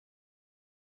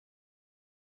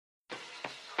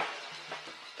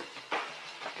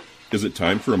Is it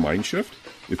time for a mind shift?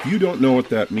 If you don't know what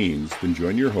that means, then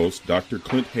join your host, Dr.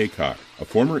 Clint Haycock, a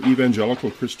former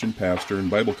evangelical Christian pastor and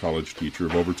Bible college teacher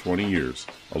of over 20 years,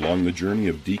 along the journey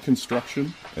of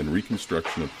deconstruction and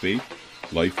reconstruction of faith,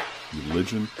 life,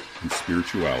 religion, and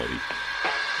spirituality.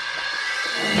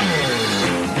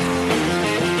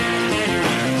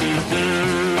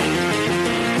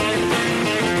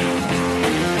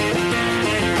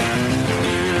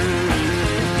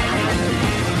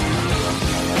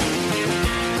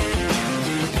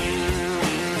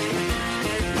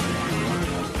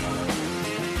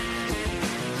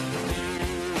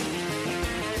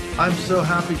 I'm so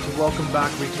happy to welcome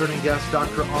back returning guest,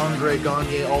 Dr. André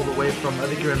Gagné, all the way from, I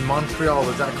think you're in Montreal,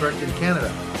 is that correct, in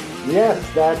Canada? Yes,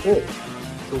 that's it.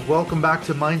 So welcome back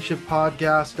to Mindshift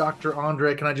Podcast, Dr.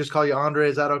 André. Can I just call you André?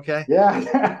 Is that okay? Yeah,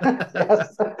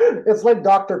 yes. It's like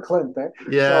Dr. Clint. Eh?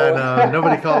 Yeah, no,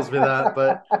 nobody calls me that,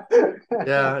 but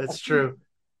yeah, it's true.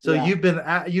 So Yeah. you've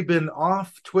been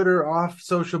off Twitter, off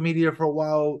social media for a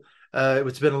while.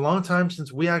 It's been a long time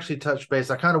since we actually touched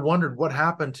base. I kind of wondered what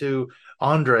happened to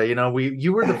André.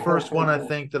 You were the first one I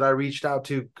think that I reached out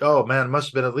to. Oh man, it must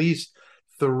have been at least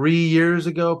 3 years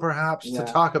ago, perhaps, to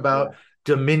talk about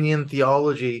Dominion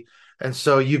theology. And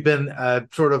so you've been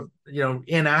sort of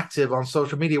inactive on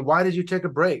social media. Why did you take a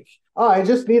break? Oh, I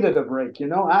just needed a break.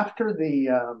 After the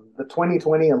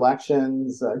 2020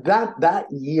 elections, that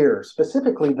year,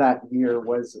 specifically that year,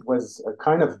 was a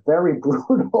kind of very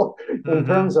brutal in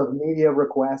terms of media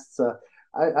requests.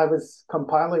 I was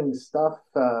compiling stuff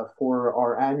for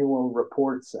our annual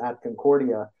reports at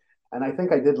Concordia, and I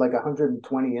think I did like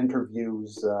 120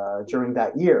 interviews during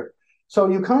that year. So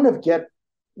you kind of get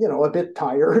a bit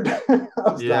tired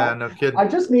of that. No kidding. I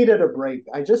just needed a break.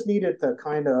 I just needed to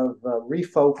kind of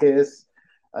refocus,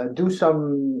 do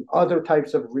some other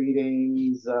types of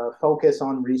readings, focus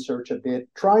on research a bit,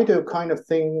 try to kind of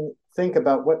think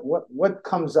about what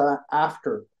comes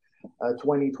after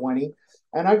 2020.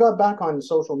 And I got back on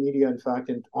social media, in fact,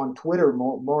 and on Twitter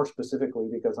more specifically,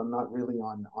 because I'm not really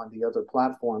on the other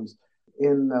platforms,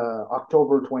 in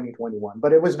October 2021.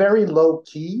 But it was very low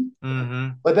key.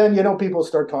 But then, people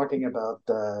start talking about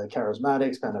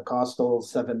charismatics, Pentecostals,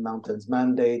 Seven Mountains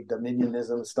Mandate,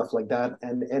 Dominionism, stuff like that.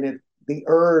 And the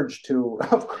urge to,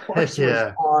 of course,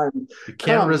 respond. You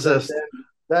can't resist.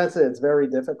 That's it. It's very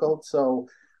difficult. So,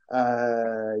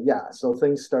 so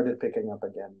things started picking up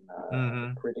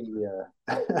again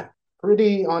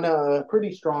pretty on a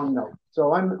pretty strong note.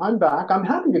 So I'm back. I'm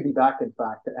happy to be back, in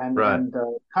fact, and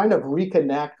kind of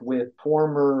reconnect with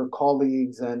former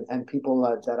colleagues and people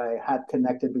that I had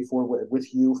connected before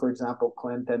with you, for example,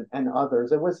 Clint, and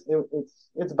others.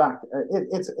 It's back.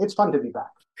 It's fun to be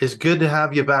back. It's good to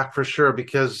have you back for sure,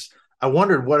 because I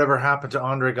wondered whatever happened to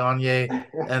André Gagné,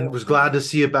 and was glad to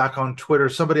see you back on Twitter.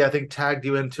 Somebody, I think, tagged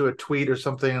you into a tweet or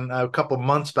something a couple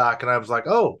months back, and I was like,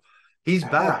 oh, he's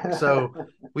back. So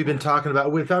we've been talking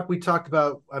about, in fact, we talked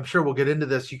about, I'm sure we'll get into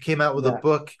this. You came out with a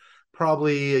book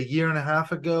probably a year and a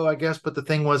half ago, I guess, but the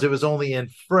thing was, it was only in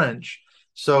French.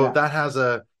 So that has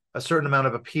a certain amount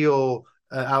of appeal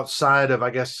outside of,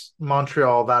 I guess,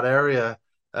 Montreal, that area.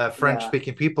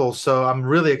 French-speaking people. So I'm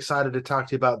really excited to talk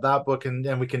to you about that book,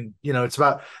 and we can, it's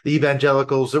about the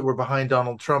evangelicals that were behind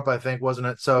Donald Trump, I think, wasn't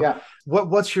it? So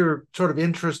what's your sort of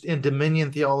interest in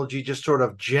Dominion theology, just sort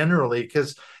of generally?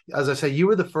 Because, as I say, you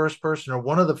were the first person, or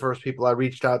one of the first people I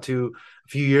reached out to a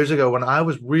few years ago when I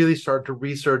was really starting to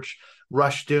research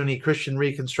Rushdoony, Christian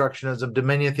Reconstructionism,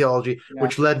 Dominion theology,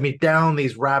 which led me down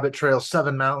these rabbit trails,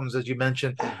 Seven Mountains, as you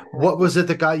mentioned. What was it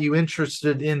that got you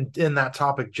interested in that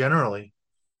topic generally?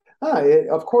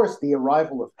 Of course, the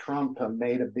arrival of Trump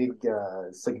made a big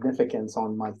significance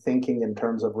on my thinking in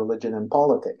terms of religion and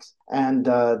politics. And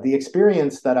the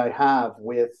experience that I have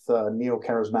with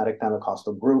neo-charismatic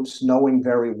Pentecostal groups, knowing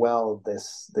very well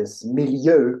this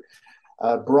milieu,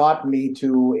 brought me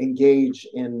to engage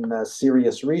in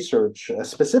serious research,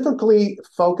 specifically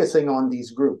focusing on these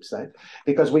groups,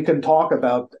 because we can talk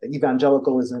about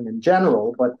evangelicalism in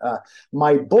general, but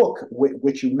my book,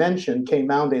 which you mentioned,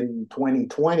 came out in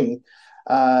 2020.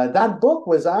 That book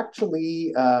was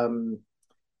actually,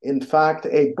 in fact,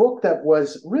 a book that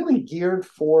was really geared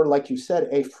for, like you said,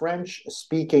 a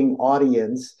French-speaking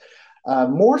audience.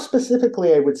 More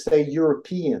specifically, I would say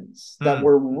Europeans that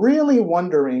were really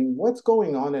wondering what's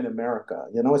going on in America,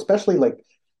 especially like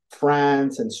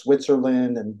France and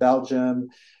Switzerland and Belgium.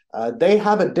 They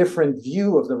have a different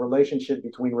view of the relationship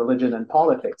between religion and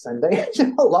politics. And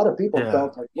a lot of people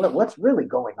felt like, what's really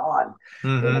going on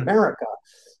in America?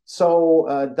 So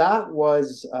that was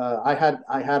I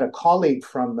had a colleague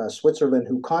from Switzerland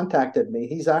who contacted me.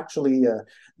 He's actually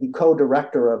the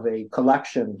co-director of a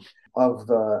collection of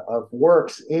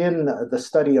works in the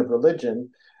study of religion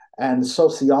and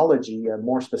sociology,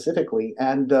 more specifically.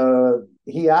 And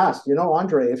he asked,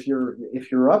 Andre, if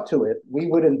you're up to it, we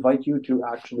would invite you to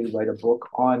actually write a book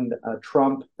on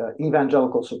Trump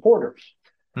evangelical supporters.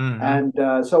 Mm-hmm.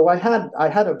 And so I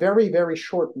had a very, very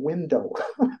short window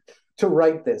to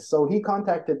write this. So he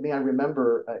contacted me. I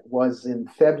remember it was in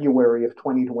February of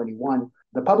 2021.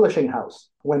 The publishing house,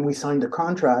 when we signed the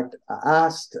contract,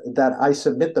 asked that I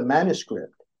submit the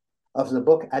manuscript of the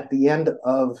book at the end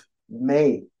of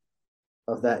May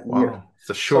of that year. Wow, it's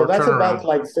a So short that's about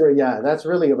turnaround. like that's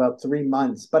really about 3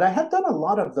 months. But I had done a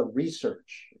lot of the research.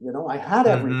 I had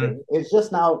Mm-hmm. everything. It's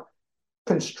just now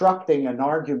constructing an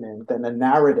argument and a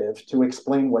narrative to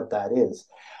explain what that is.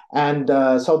 And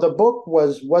so the book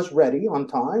was ready on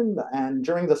time. And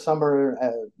during the summer,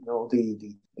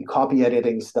 the copy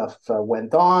editing stuff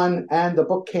went on, and the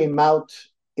book came out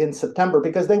in September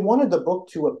because they wanted the book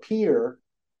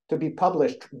to be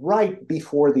published right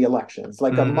before the elections,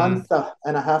 like a Mm-hmm. month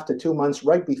and a half to 2 months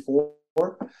right before.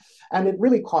 And it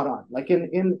really caught on. Like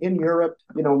in Europe,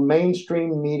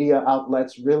 mainstream media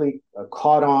outlets really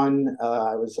caught on.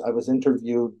 I was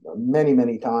interviewed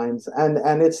many times,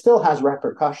 and it still has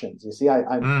repercussions. You see,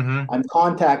 Mm-hmm. I'm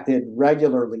contacted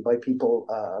regularly by people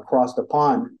across the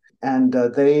pond, and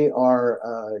they are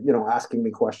asking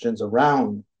me questions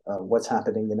around what's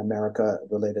happening in America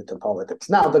related to politics.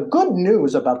 Now, the good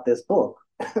news about this book,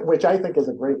 which I think is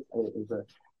a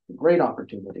great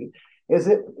opportunity, is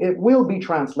it will be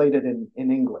translated in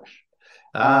English.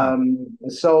 Ah.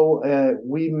 So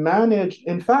we managed.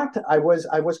 In fact, I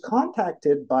was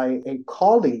contacted by a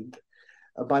colleague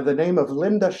by the name of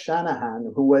Linda Shanahan,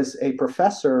 who was a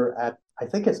professor at, I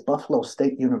think it's Buffalo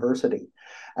State University.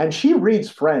 And she reads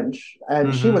French, and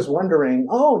she Mm-hmm. was wondering,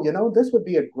 oh, this would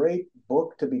be a great book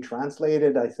to be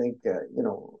translated. I think,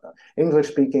 English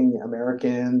speaking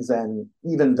Americans and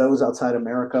even those outside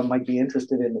America might be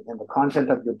interested in the content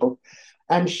of your book.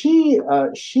 And she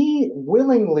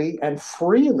willingly and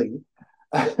freely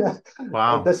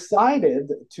Wow. decided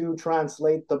to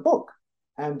translate the book.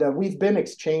 And we've been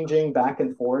exchanging back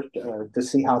and forth to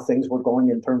see how things were going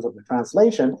in terms of the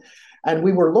translation. And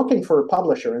we were looking for a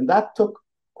publisher, and that took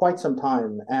quite some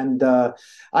time. And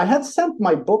I had sent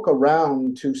my book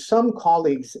around to some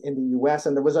colleagues in the US,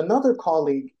 and there was another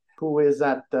colleague who is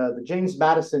at the James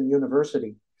Madison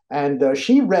University. And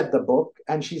she read the book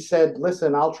and she said,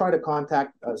 listen, I'll try to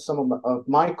contact some of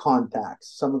my contacts,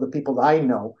 some of the people I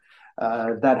know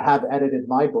that have edited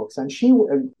my books. And she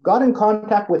got in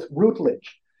contact with Routledge.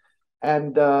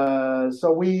 And so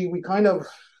we kind of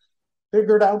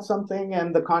figured out something,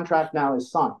 and the contract now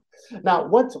is signed. Now,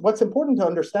 what's important to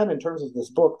understand in terms of this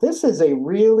book, this is a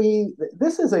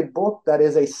book that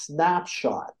is a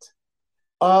snapshot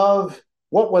of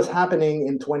what was happening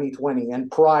in 2020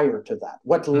 and prior to that,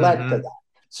 what led to Mm-hmm. that.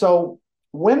 So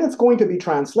when it's going to be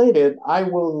translated, I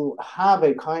will have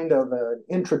a kind of an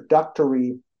introductory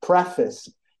preface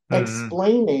Mm-hmm.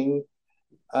 explaining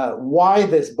why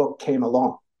this book came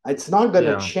along. It's not going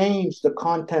to Yeah. change the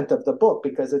content of the book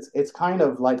because it's kind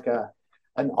of like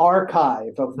an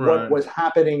archive of what Right. was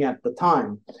happening at the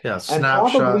time, Yeah. and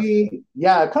Snapshot. probably,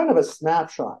 yeah, kind of a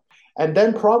snapshot, and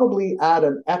then probably add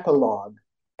an epilogue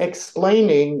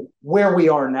explaining where we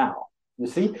are now. You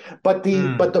see, but the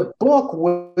Mm. but the book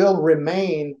will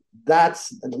remain. That's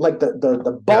like the Yeah.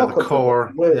 The bulk of the book.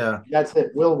 core. Yeah. That's it.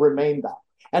 Will remain that.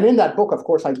 And in that book, of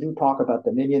course, I do talk about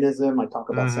Dominionism. I talk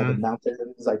about Seven Mm-hmm.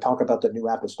 Mountains. I talk about the New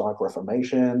Apostolic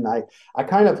Reformation. I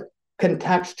kind of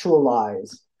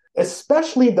contextualize,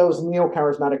 especially those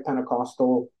neo-charismatic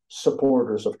Pentecostal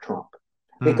supporters of Trump,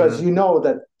 because Mm-hmm. you know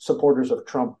that supporters of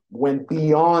Trump went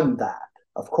beyond that.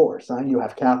 Of course, you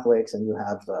have Catholics and you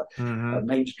have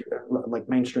Mm-hmm.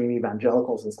 mainstream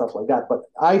evangelicals and stuff like that. But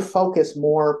I focus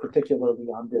more particularly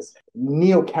on this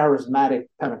neo-charismatic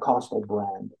Pentecostal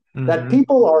brand that Mm-hmm.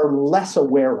 people are less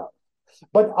aware of,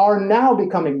 but are now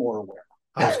becoming more aware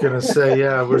I was gonna say,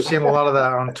 yeah, we're seeing a lot of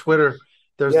that on Twitter.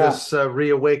 There's yeah, this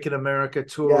Reawaken America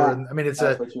tour, yeah, and I mean,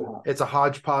 that's what you have. it's a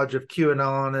hodgepodge of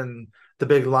QAnon and the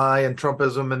big lie and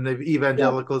Trumpism and the Yeah,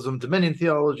 evangelicalism, Dominion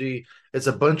theology. It's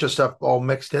a bunch of stuff all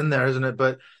mixed in there, isn't it?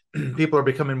 But people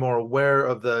are becoming more aware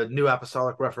of the New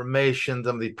Apostolic Reformation,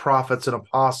 some of the prophets and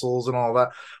apostles and all that.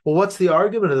 Well, what's the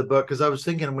argument of the book? Because I was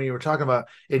thinking when you were talking about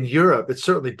in Europe, it's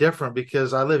certainly different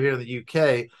because I live here in the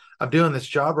UK. I'm doing this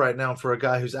job right now for a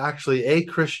guy who's actually a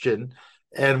Christian,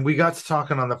 and we got to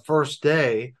talking on the first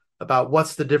day about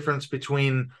what's the difference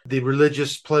between the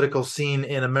religious political scene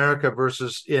in America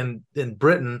versus in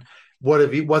Britain.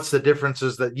 What's the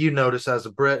differences that you notice as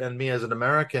a Brit and me as an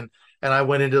American? And I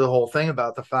went into the whole thing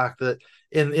about the fact that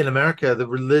in America, the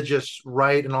religious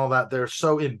right and all that, they're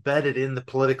so embedded in the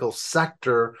political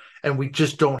sector, and we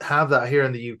just don't have that here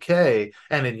in the UK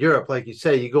and in Europe. Like you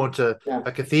say, you go into Yeah.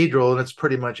 a cathedral and it's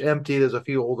pretty much empty. There's a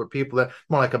few older people there,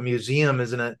 more like a museum,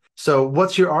 isn't it? So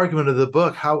what's your argument of the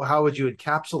book? How would you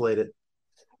encapsulate it?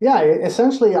 Yeah,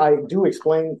 essentially, I do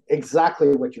explain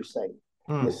exactly what you're saying.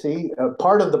 Hmm. You see,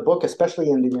 part of the book, especially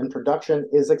in the introduction,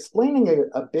 is explaining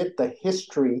a bit the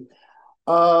history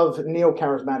of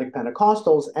neo-charismatic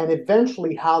Pentecostals and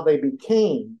eventually how they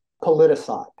became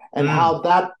politicized and Hmm. how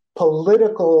that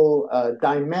political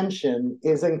dimension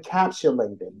is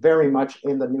encapsulated very much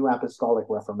in the New Apostolic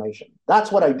Reformation.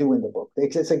 That's what I do in the book.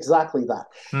 It's exactly that.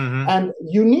 Hmm. And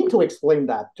you need to explain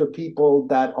that to people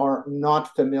that are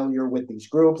not familiar with these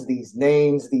groups, these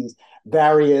names, these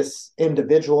various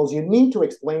individuals. You need to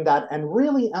explain that and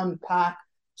really unpack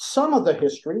some of the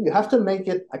history. You have to make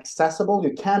it accessible.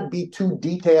 You can't be too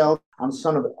detailed on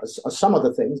some of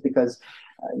the things because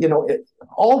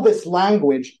all this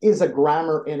language is a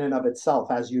grammar in and of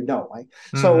itself, as you know. Right?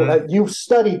 So Hmm. you've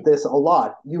studied this a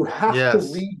lot. You have to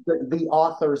Yes, read the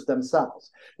authors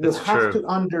themselves. You it's have true. to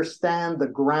understand the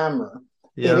grammar.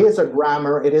 It Yeah. is a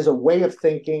grammar. It is a way of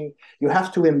thinking. You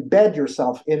have to embed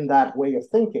yourself in that way of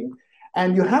thinking.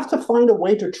 And you have to find a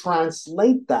way to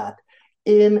translate that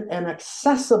in an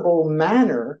accessible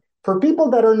manner for people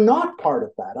that are not part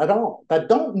of that at all, that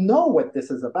don't know what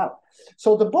this is about.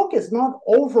 So the book is not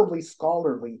overly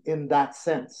scholarly in that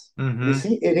sense. You Hmm.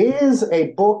 see, it is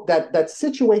a book that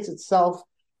situates itself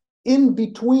in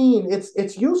between.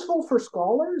 It's useful for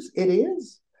scholars, it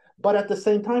is, but at the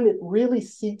same time, it really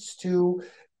seeks to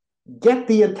get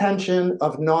the attention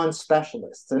of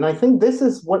non-specialists, and I think this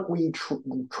is what we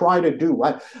try to do.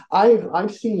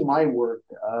 I've seen my work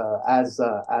as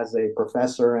a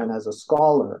professor and as a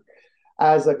scholar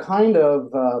as a kind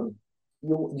of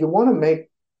you want to make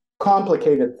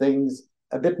complicated things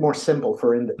a bit more simple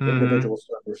for Hmm. individuals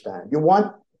to understand. You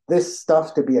want this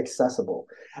stuff to be accessible,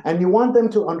 and you want them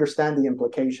to understand the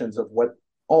implications of what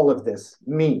all of this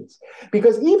means.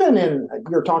 Because even in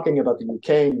you're talking about the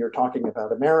UK and you're talking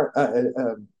about America.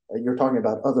 You're talking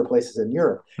about other places in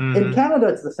Europe. In Hmm. Canada,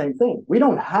 it's the same thing. We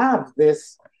don't have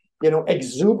this,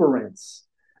 exuberance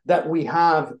that we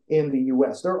have in the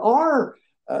US. There are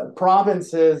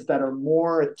provinces that are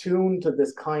more attuned to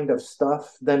this kind of stuff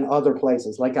than other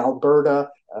places. Like Alberta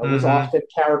was Hmm. often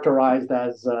characterized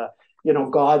as,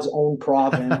 God's own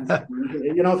province,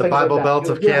 The things like Bible that. Belt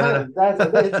of You have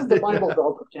Canada. this is the Bible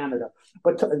Belt of Canada.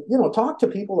 But talk to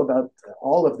people about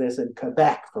all of this in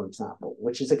Quebec, for example,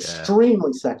 which is Yeah.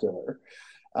 extremely secular.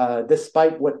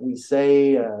 Despite what we say,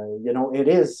 it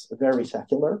is very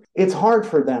secular. It's hard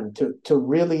for them to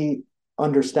really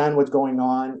understand what's going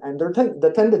on, and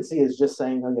the tendency is just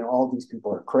saying, all these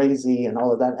people are crazy and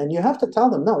all of that. And you have to tell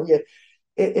them, no,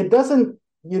 it doesn't.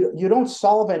 You don't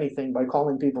solve anything by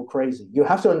calling people crazy. You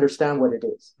have to understand what it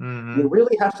is. You Hmm.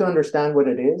 really have to understand what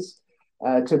it is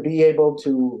to be able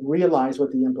to realize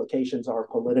what the implications are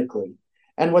politically,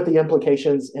 and what the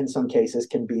implications in some cases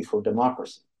can be for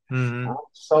democracy. Hmm.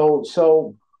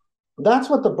 So that's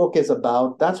what the book is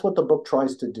about. That's what the book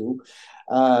tries to do.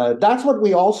 That's what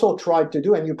we also tried to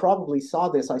do. And you probably saw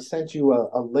this. I sent you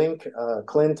a link,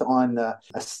 Clint, on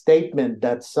a statement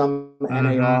that some Hmm.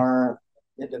 NAR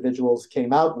individuals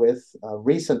came out with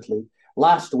recently,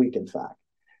 last week, in fact.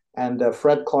 And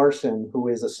Fred Clarson, who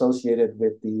is associated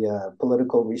with the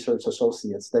Political Research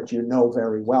Associates, that you know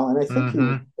very well. And I think you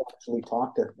Hmm. actually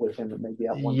talked with him maybe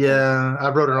at one point. Yeah, I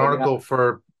wrote an Yeah. article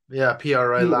for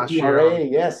PRI last year on PRA,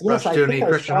 yes, yes, I think Rushdoony I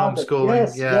Christian saw that. homeschooling.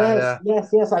 Yes, Yeah, yes, yeah. yes,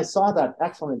 yes, I saw that.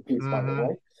 Excellent piece, by the Hmm.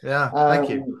 way. Yeah, thank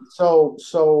you.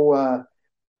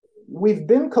 We've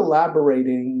been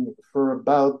collaborating for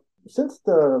about since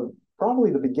the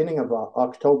probably the beginning of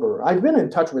October. I've been in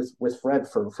touch with Fred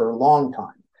for a long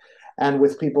time, and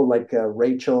with people like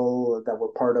Rachel that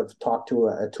were part of Talk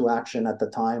to Action at the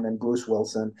time, and Bruce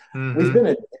Wilson. We've Hmm.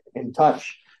 been in touch.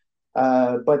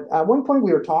 But at one point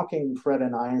we were talking, Fred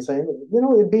and I, and saying,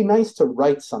 it'd be nice to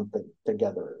write something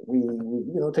together.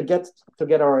 To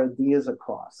get our ideas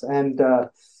across. And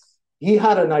he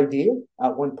had an idea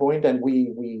at one point, and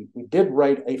we did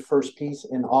write a first piece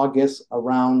in August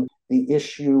around the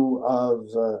issue of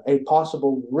a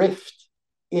possible rift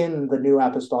in the New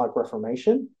Apostolic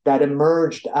Reformation that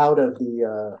emerged out of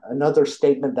the another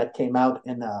statement that came out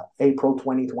in April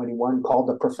 2021 called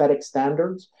the Prophetic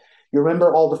Standards. You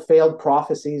remember all the failed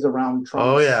prophecies around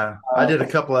Oh Trump's. yeah, I did a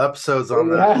couple of episodes on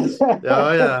that. Yes.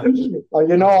 Oh yeah, You know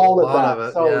there's a all of lot that. of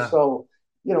it. So Yeah. so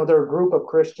there are a group of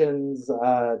Christians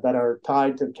that are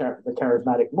tied to the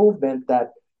charismatic movement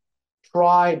that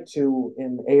tried to,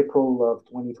 in April of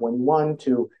 2021,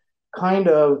 to kind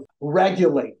of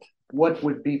regulate what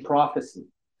would be prophecy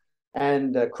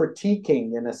and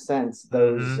critiquing, in a sense,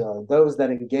 those that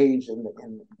engage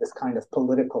in this kind of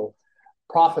political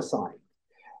prophesying.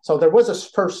 So there was a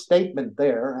first statement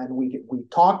there, and we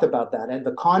talked about that and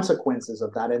the consequences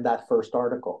of that in that first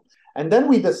article. And then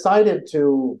we decided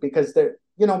to, because there,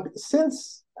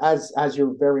 since as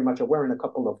you're very much aware, in a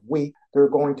couple of weeks there are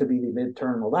going to be the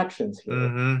midterm elections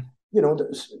here. The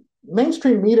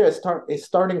mainstream media is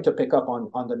starting to pick up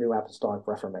on the New Apostolic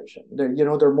Reformation.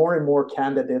 There are more and more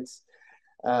candidates.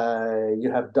 You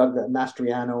have Doug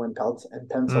Mastriano in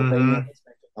Pennsylvania. That's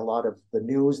making a lot of the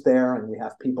news there, and we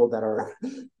have people that are,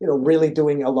 really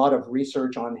doing a lot of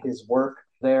research on his work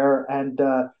there. And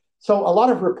so a lot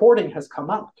of reporting has come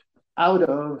out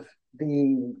of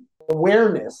the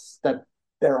awareness that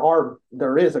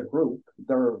there is a group,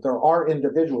 there are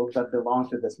individuals that belong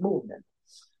to this movement.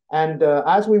 And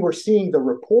as we were seeing the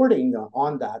reporting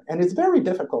on that, and it's very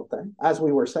difficult then, as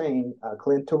we were saying,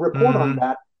 Clint, to report on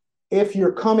that if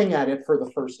you're coming at it for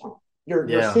the first time.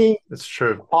 You're seeing it's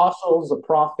true. Apostles, the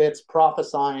prophets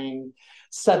prophesying,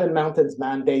 Seven Mountains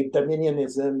Mandate,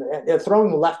 Dominionism, they're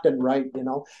thrown left and right,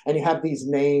 and you have these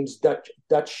names, Dutch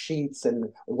Sheets and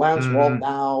Lance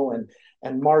Waldau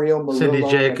and Mario Murillo.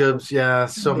 Cindy Jacobs,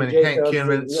 so many, Hank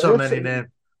Kuhlman, so many names.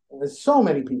 There's so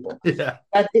many people. Yeah.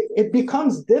 And it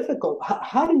becomes difficult.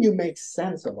 How do you make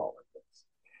sense of all of this?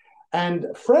 And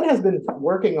Fred has been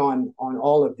working on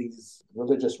all of these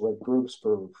religious groups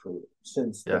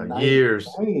since years.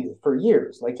 For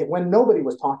years. Like when nobody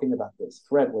was talking about this,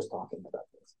 Fred was talking about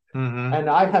this. And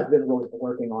I have been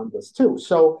working on this too.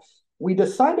 So we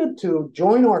decided to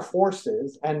join our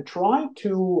forces and try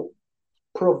to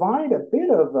provide a bit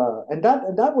of and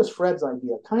that was Fred's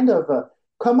idea, kind of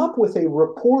come up with a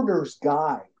reporter's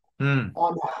guide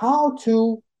on how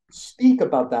to speak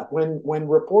about that when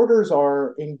reporters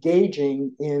are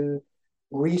engaging in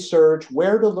research,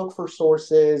 where to look for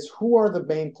sources, who are the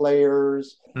main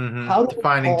players, how to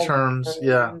defining terms.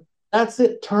 That's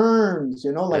it, terms,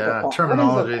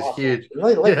 terminology is huge.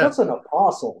 What's an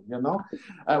apostle,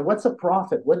 what's a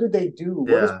prophet, what do they do,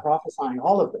 what is prophesying,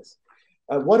 all of this.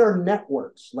 What are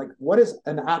networks? Like, what is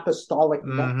an apostolic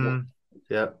network?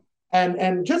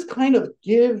 And just kind of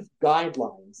give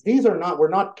guidelines. We're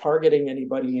not targeting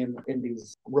anybody in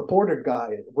these reporters'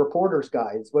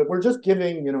 guides, but we're just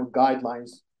giving,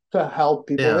 guidelines to help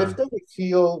people if they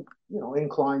feel,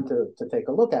 inclined to take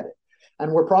a look at it.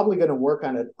 And we're probably going to work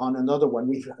on another one.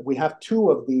 We have two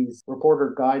of these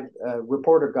reporter guides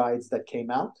that came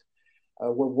out.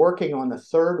 We're working on a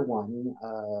third one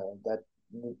that,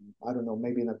 I don't know,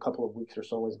 maybe in a couple of weeks or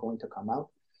so is going to come out.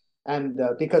 And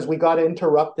because we got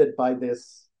interrupted by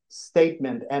this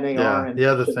statement, NAR and the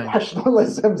other thing,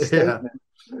 nationalism statement.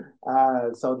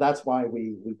 So that's why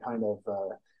we kind of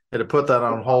had to put that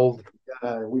on hold.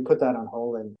 We put that on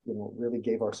hold and, really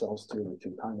gave ourselves to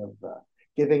kind of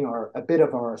giving a bit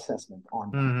of our assessment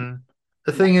on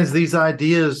The thing is, these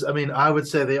ideas, I mean, I would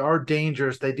say they are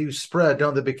dangerous. They do spread,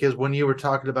 don't they? Because when you were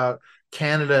talking about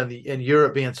Canada and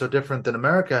Europe being so different than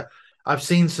America, I've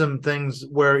seen some things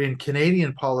where in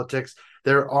Canadian politics,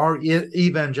 there are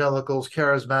evangelicals,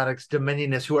 charismatics,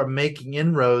 dominionists who are making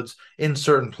inroads in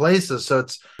certain places. So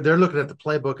they're looking at the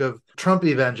playbook of Trump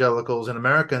evangelicals in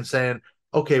America and saying,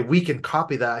 okay, we can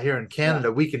copy that here in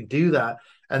Canada. We can do that.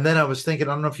 And then I was thinking,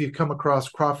 I don't know if you've come across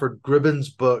Crawford Gribben's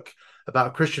book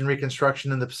about Christian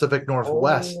Reconstruction in the Pacific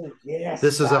Northwest.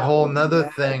 This is a whole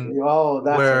nother thing.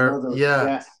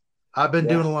 I've been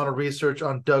doing a lot of research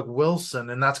on Doug Wilson,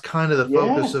 and that's kind of the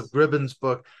focus of Gribben's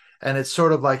book. And it's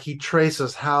sort of like he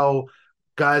traces how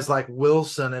guys like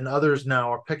Wilson and others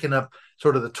now are picking up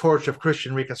sort of the torch of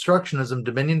Christian Reconstructionism,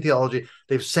 Dominion theology.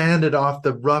 They've sanded off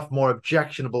the rough, more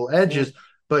objectionable edges,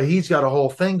 but he's got a whole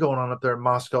thing going on up there in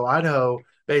Moscow, Idaho,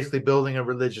 basically building a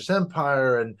religious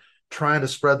empire and trying to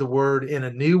spread the word in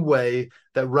a new way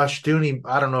that Rushdoony,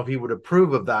 I don't know if he would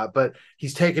approve of that, but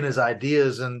he's taken his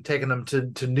ideas and taken them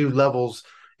to new levels,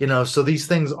 so these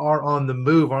things are on the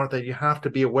move, aren't they? You have to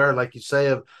be aware, like you say,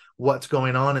 of what's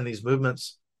going on in these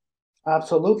movements.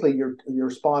 Absolutely. You're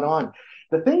spot on.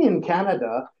 The thing in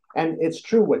Canada, and it's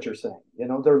true what you're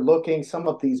saying, some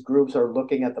of these groups are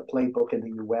looking at the playbook in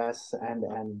the US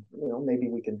and maybe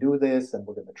we can do this and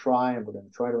we're going to try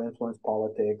to influence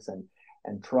politics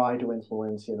and try to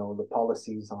influence, the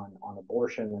policies on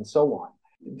abortion and so on.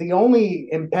 the only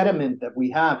impediment that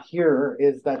we have here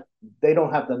is that they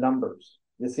don't have the numbers.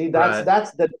 You see, Right.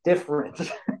 that's the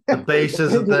difference. The base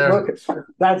isn't there.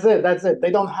 That's it. That's it. They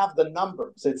don't have the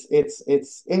numbers.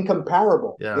 It's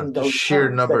incomparable Yeah, in just those sheer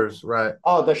terms. numbers, right?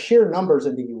 Oh, the sheer numbers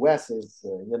in the U.S. is,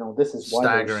 this is why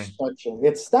Staggering.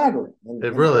 it's staggering It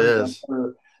in really terms of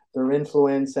is. their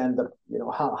influence and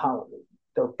how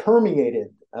they're permeated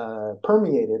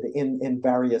in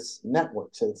various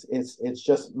networks. It's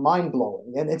just mind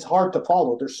blowing, and it's hard to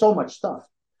follow. There's so much stuff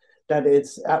that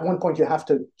it's at one point you have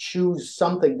to choose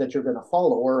something that you're going to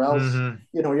follow, or else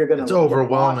you're going It's to get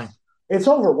overwhelming. lost. It's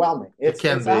overwhelming. It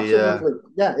can It's be, yeah. absolutely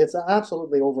it's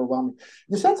absolutely overwhelming.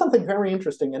 You said something very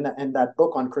interesting in that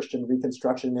book on Christian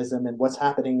Reconstructionism and what's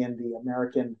happening in the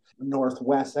American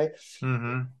Northwest.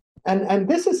 And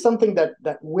this is something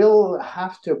that we'll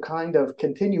have to kind of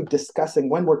continue discussing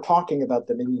when we're talking about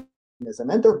dominionism,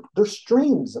 and there's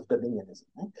streams of dominionism.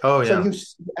 Right? Oh So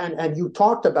yeah. you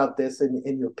talked about this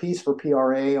in your piece for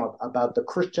PRA about the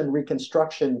Christian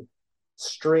Reconstruction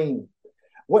stream.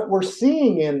 What we're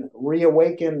seeing in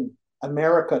Reawaken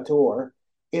America tour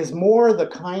is more the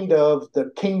kind of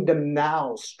the Kingdom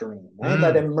Now stream, right?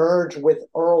 That emerged with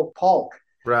Earl Polk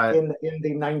Right. in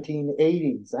the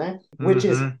 1980s, which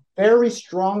is very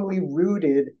strongly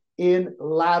rooted in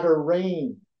latter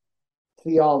rain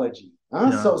theology.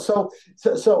 Yeah.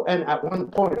 So, and at one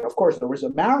point, of course, there was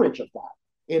a marriage of that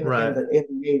in the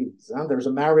 80s. There's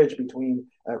a marriage between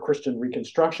Christian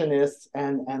Reconstructionists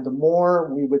and the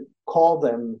more we would call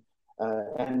them,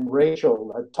 and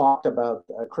Rachel talked about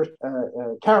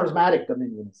charismatic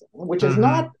dominionism, which is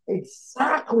not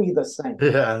exactly the same.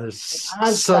 Yeah, there's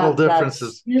subtle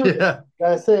differences. Yeah,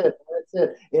 that's it.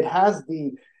 It has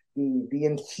the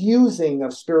infusing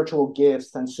of spiritual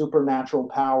gifts and supernatural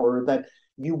power that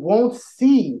you won't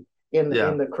see in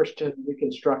the Christian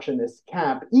Reconstructionist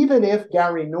camp, even if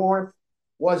Gary North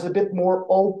was a bit more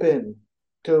open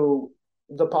to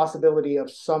the possibility of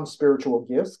some spiritual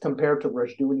gifts compared to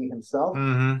Rushdoony himself,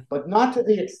 but not to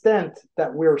the extent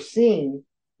that we're seeing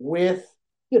with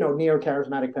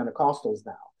neo-charismatic Pentecostals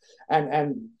now,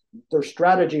 and their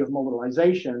strategy of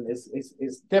mobilization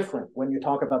is different. When you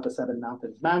talk about the Seven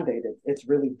Mountains Mandate, it's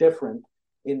really different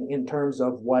in terms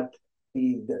of what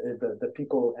the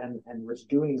people and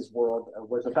Rushdoony's world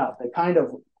was about. They kind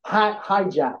of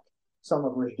hijacked some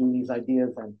of Rushdoony's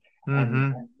ideas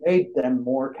and made them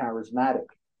more charismatic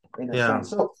in a sense.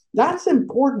 So that's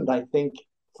important, I think,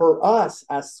 for us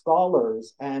as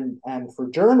scholars and for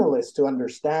journalists to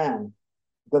understand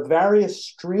the various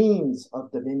streams of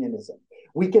dominionism.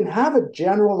 We can have a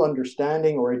general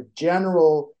understanding or a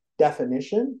general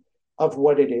definition of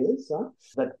what it is,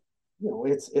 that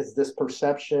it's this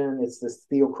perception, it's this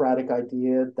theocratic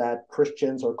idea that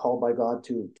Christians are called by God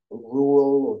to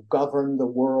rule or govern the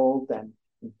world,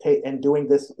 and doing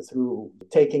this through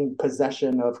taking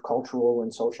possession of cultural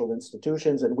and social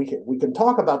institutions. And we can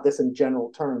talk about this in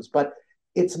general terms, but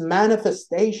its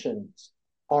manifestations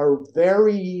are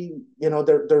very,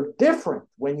 they're different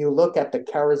when you look at the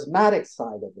charismatic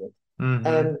side of it.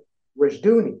 And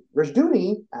Rushdoony,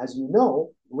 as you know,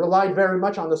 relied very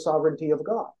much on the sovereignty of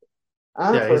God.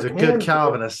 He's a good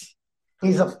Calvinist.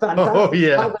 He's a fantastic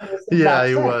Calvinist. Yeah,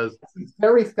 he was. He's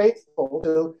very faithful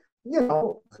to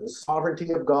the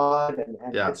sovereignty of God, and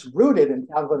it's rooted in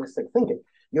Calvinistic thinking.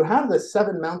 You have the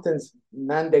Seven Mountains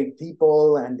Mandate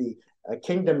people and the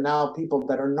Kingdom Now people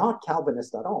that are not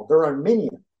Calvinist at all. They're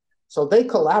Arminian. So they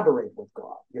collaborate with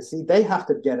God. You see, they have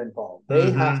to get involved.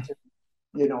 They have to,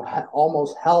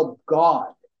 almost help God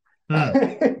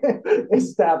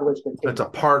establish the kingdom. It's a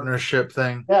partnership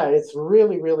thing. Yeah, it's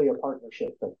really, really a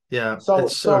partnership thing. Yeah,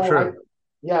 it's so true.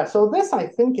 So this, I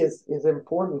think, is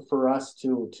important for us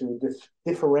to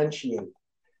differentiate,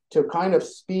 to kind of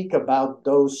speak about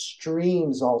those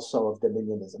streams also of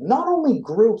dominionism. Not only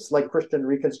groups like Christian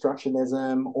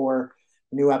Reconstructionism or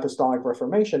New Apostolic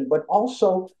Reformation, but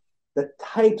also the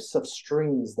types of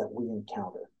streams that we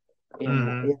encounter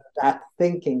in that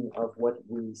thinking of what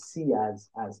we see as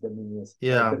dominion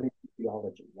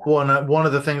theology. Yeah. Well, one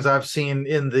of the things I've seen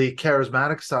in the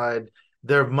charismatic side,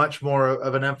 they're much more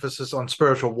of an emphasis on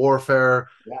spiritual warfare,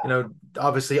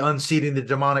 obviously unseating the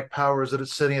demonic powers that are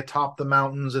sitting atop the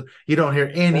mountains. And you don't hear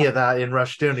any of that in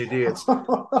Rushdoony, do you?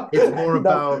 It's more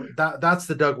about that. That's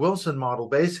the Doug Wilson model.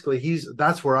 Basically,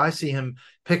 that's where I see him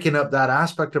picking up that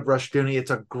aspect of Rushdoony.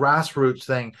 It's a grassroots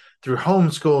thing through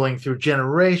homeschooling, through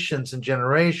generations and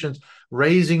generations,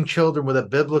 raising children with a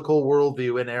biblical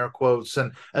worldview, in air quotes.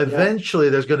 And eventually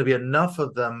there's going to be enough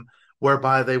of them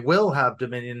whereby they will have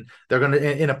dominion. They're going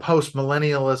to, in a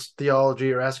post-millennialist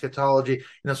theology or eschatology,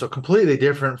 so completely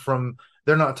different from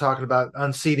They're not talking about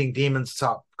unseating demons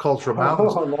atop cultural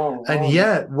mountains. Oh no, And oh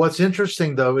yet, no. what's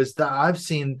interesting though is that I've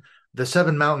seen the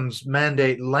Seven Mountains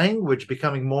Mandate language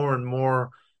becoming more and more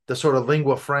the sort of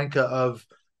lingua franca of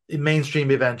mainstream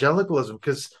evangelicalism.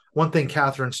 Because one thing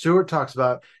Catherine Stewart talks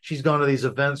about, she's gone to these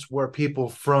events where people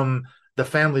from the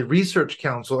Family Research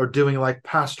Council are doing like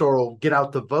pastoral get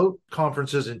out the vote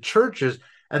conferences in churches,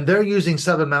 and they're using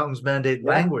Seven Mountains Mandate Yeah,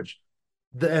 language.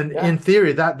 And yeah. in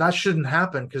theory, that shouldn't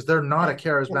happen because they're not a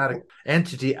charismatic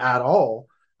entity at all.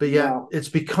 But yet No, it's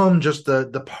become just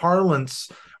the parlance.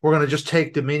 We're going to just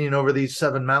take dominion over these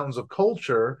seven mountains of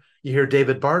culture. You hear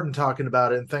David Barton talking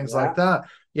about it and things like yeah, that.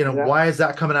 yeah. Why is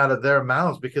that coming out of their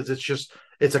mouths? Because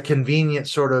it's a convenient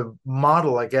sort of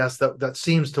model, I guess, that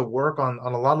seems to work on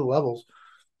a lot of levels.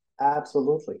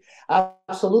 Absolutely.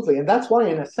 Absolutely. And that's why,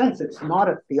 in a sense, it's not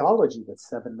a theology, that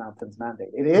Seven Mountains Mandate.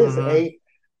 It is Mm-hmm. a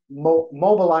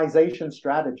mobilization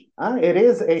strategy. It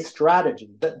is a strategy.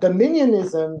 The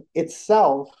dominionism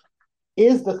itself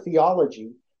is the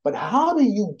theology, but how do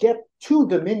you get to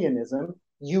dominionism?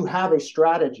 You have a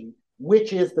strategy,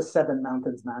 which is the Seven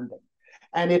Mountains Mandate.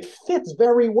 And it fits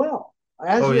very well.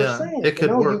 As Oh you're yeah, saying, it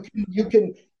could work. you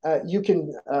can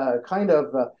kind of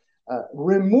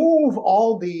remove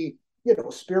all the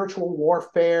spiritual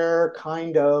warfare,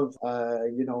 kind of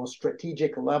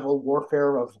strategic level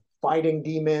warfare of fighting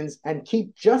demons, and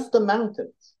keep just the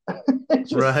mountains.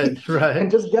 just Right, right. and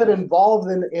just get involved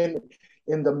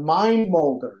in the mind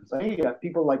molders.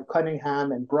 People like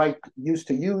Cunningham and Bright used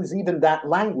to use even that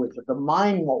language of the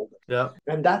mind molder, Yeah.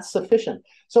 and that's sufficient.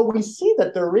 So we see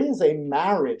that there is a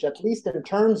marriage, at least in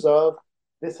terms of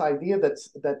this idea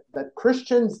that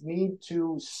Christians need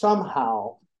to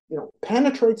somehow,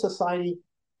 penetrate society,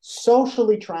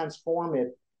 socially transform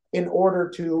it in order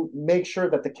to make sure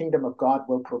that the kingdom of God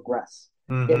will progress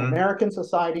in Mm-hmm. American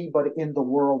society, but in the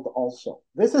world also.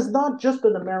 This is not just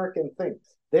an American thing.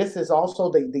 This is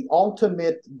also the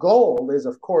ultimate goal is,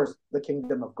 of course, the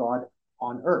kingdom of God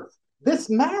on earth. This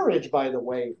marriage, by the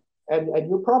way, and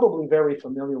you're probably very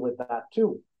familiar with that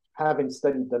too, having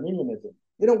studied Dominionism.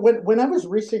 When I was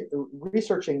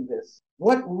researching this,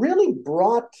 what really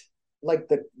brought like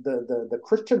the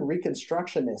Christian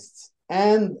Reconstructionists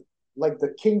and like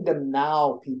the Kingdom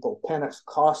Now people,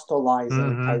 Pentecostalizing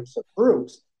Mm-hmm. types of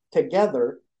groups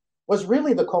together was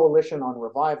really the Coalition on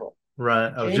Revival.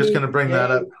 Right. I was just J, going to bring that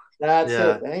J, up. that's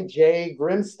Yeah. it. And Jay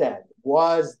Grimstead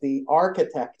was the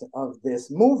architect of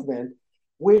this movement,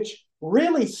 which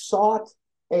really sought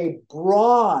a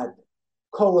broad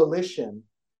coalition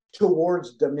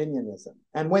towards dominionism.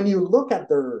 And when you look at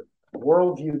their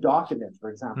worldview documents, for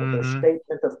example, their Mm-hmm.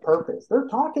 statement of purpose, they're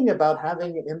talking about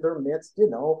having in their midst,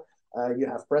 you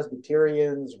have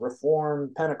Presbyterians,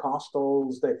 Reformed,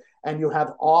 Pentecostals, and you have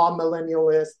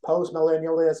all-millennialists,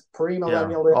 post-millennialists, Yeah.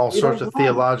 premillennialists. All We sorts don't of have that.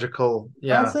 theological.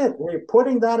 That's Yeah. it. We're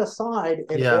putting that aside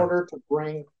in Yeah. order to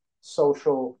bring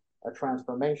social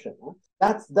transformation.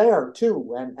 That's there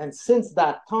too, and since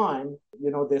that time,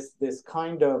 this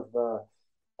kind of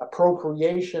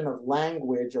appropriation of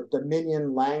language, of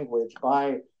dominion language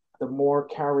by the more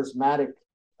charismatic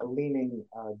leaning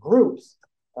groups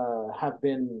have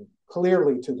been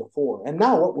clearly to the fore. And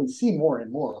now what we see more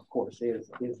and more, of course, is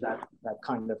that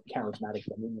kind of charismatic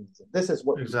dominionism. This is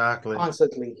what we Exactly.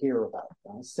 constantly hear about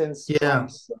since Yeah.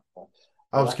 Trump's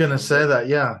I was going to election. say that.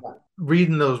 Yeah.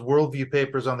 Reading those worldview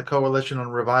papers on the Coalition on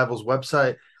Revival's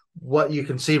website, what you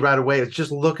can see right away is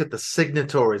just look at the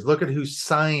signatories, look at who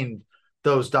signed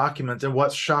those documents. And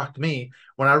what shocked me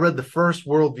when I read the first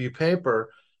worldview paper,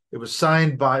 it was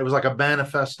like a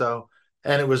manifesto,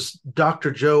 and it was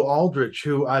Dr. Joe Aldrich,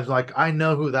 who I was like, I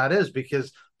know who that is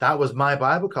because that was my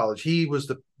Bible college. He was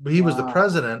the Wow.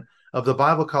 president of the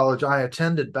Bible college I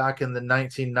attended back in the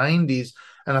 1990s.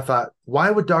 And I thought, why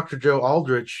would Dr. Joe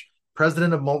Aldrich,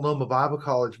 president of Multnomah Bible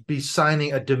College, be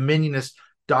signing a dominionist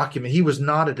document? He was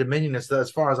not a dominionist,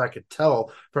 as far as I could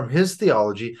tell from his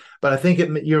theology. But I think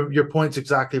your point's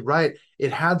exactly right.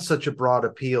 It had such a broad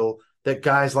appeal that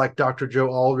guys like Dr. Joe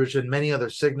Aldrich and many other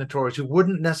signatories who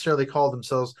wouldn't necessarily call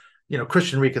themselves,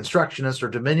 Christian Reconstructionists or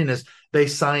Dominionists, they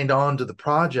signed on to the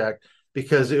project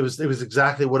because it was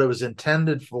exactly what it was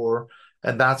intended for.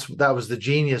 And that was the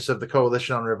genius of the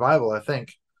Coalition on Revival, I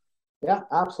think. Yeah,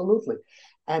 absolutely.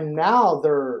 And now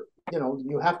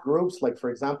you have groups like, for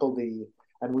example,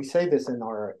 and we say this in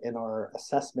our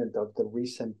assessment of the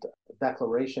recent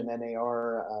declaration,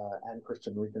 NAR and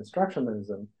Christian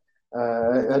Reconstructionism.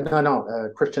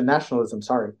 Christian nationalism.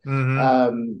 Sorry.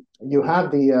 Mm-hmm. You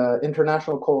have the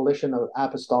International Coalition of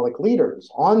Apostolic Leaders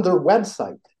on their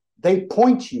website. They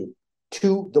point you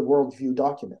to the worldview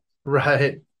document.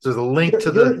 Right. There's a link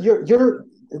to You're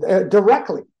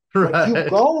directly. Like you Right.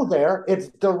 go there, it's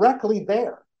directly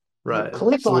there. You Right.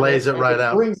 click Just on lays it, it and right it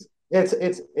out. brings.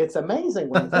 It's amazing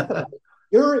when you think about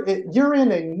it. You're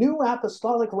in a new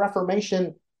apostolic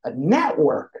reformation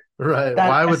network Right. that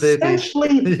Why would they be?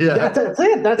 essentially Yeah. that's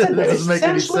it. That's it. It That doesn't make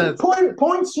any essentially sense.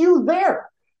 points you there.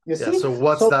 You Yeah. see, So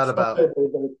what's so that about?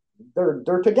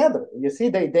 they're together. You see,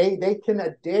 they can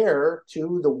adhere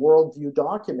to the worldview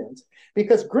documents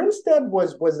because Grinstead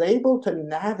was able to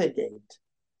navigate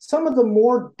some of the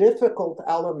more difficult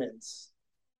elements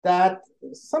that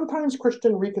sometimes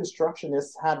Christian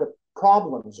Reconstructionists had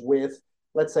problems with,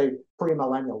 let's say,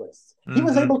 premillennialists. He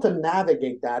was Mm-hmm. able to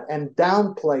navigate that and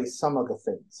downplay some of the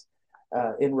things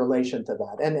in relation to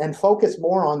that and focus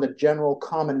more on the general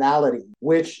commonality,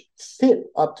 which fit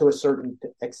up to a certain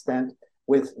extent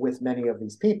with many of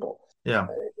these people. Yeah.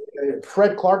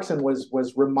 Fred Clarkson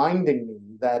was reminding me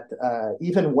that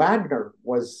even Wagner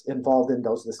was involved in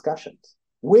those discussions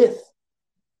with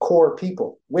core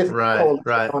people, with Right. coalition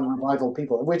Right. on revival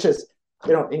people, which is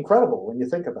incredible when you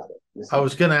think about it. You I see,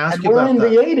 was going to and ask you we're about in that.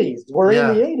 the '80s. We're in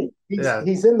the Yeah. '80s. Yeah.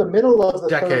 He's in the middle of the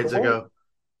third Decades wave. ago.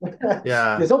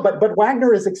 Yeah. But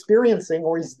Wagner is experiencing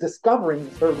or he's discovering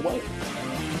the third wave.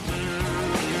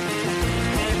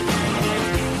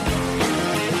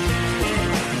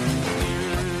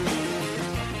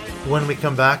 When we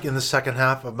come back in the second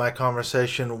half of my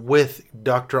conversation with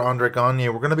Dr. André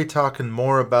Gagné, we're going to be talking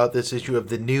more about this issue of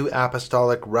the New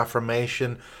Apostolic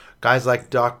Reformation. Guys like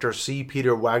Dr. C.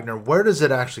 Peter Wagner, where does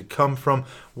it actually come from?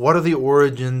 What are the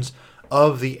origins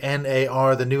of the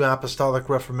NAR, the New Apostolic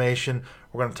Reformation?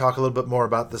 We're going to talk a little bit more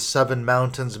about the Seven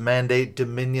Mountains Mandate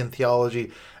Dominion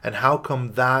theology and how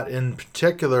come that in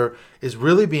particular is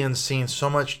really being seen so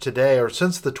much today, or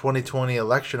since the 2020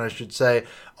 election, I should say,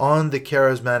 on the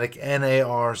charismatic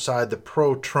NAR side, the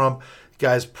pro-Trump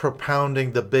guys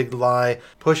propounding the big lie,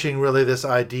 pushing really this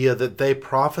idea that they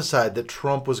prophesied that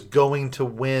Trump was going to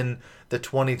win the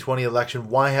 2020 election.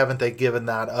 Why haven't they given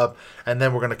that up? And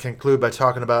then we're going to conclude by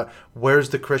talking about where's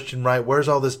the Christian right? Where's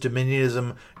all this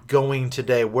Dominionism going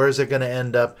today? Where's it going to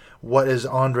end up? What is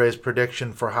Andre's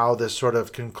prediction for how this sort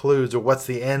of concludes, or what's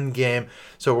the end game?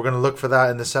 So we're going to look for that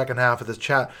in the second half of this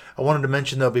chat. I wanted to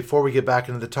mention, though, before we get back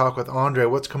into the talk with Andre,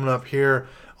 what's coming up here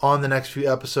on the next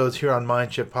few episodes here on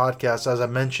Mindshift Podcast. As I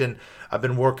mentioned, I've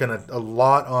been working a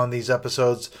lot on these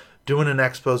episodes, doing an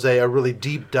expose, a really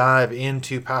deep dive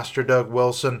into Pastor Doug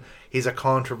Wilson. He's a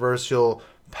controversial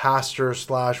pastor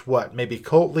slash maybe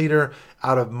cult leader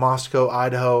out of Moscow,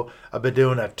 Idaho. I've been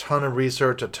doing a ton of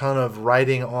research, a ton of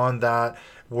writing on that,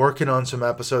 working on some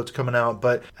episodes coming out,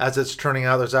 but as it's turning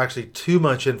out, there's actually too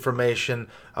much information.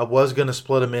 I was going to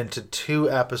split them into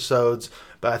 2 episodes,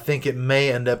 but I think it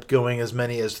may end up going as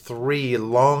many as 3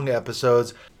 long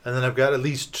episodes. And then I've got at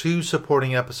least 2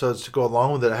 supporting episodes to go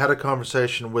along with it. I had a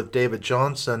conversation with David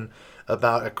Johnson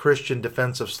about a Christian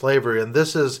defense of slavery, and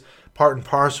this is part and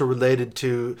parcel related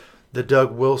to the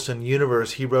Doug Wilson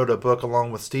universe. He wrote a book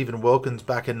along with Stephen Wilkins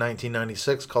back in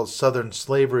 1996 called Southern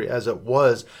Slavery as It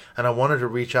Was, and I wanted to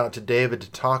reach out to David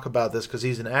to talk about this because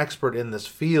he's an expert in this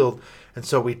field. And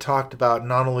so we talked about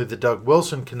not only the Doug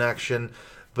Wilson connection,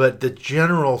 but the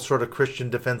general sort of Christian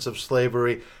defense of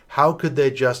slavery. How could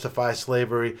they justify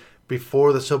slavery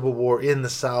before the Civil War in the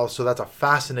South? So that's a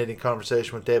fascinating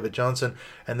conversation with David Johnson.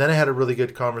 And then I had a really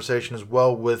good conversation as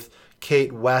well with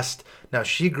Kate West. Now,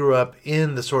 she grew up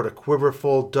in the sort of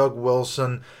quiverful Doug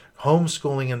Wilson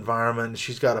homeschooling environment.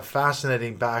 She's got a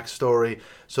fascinating backstory.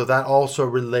 So that also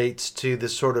relates to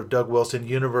this sort of Doug Wilson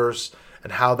universe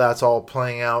and how that's all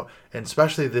playing out, and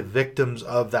especially the victims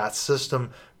of that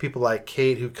system, people like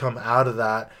Kate who come out of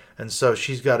that. And so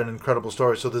she's got an incredible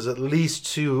story. So there's at least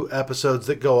 2 episodes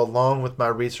that go along with my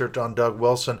research on Doug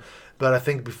Wilson. But I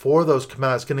think before those come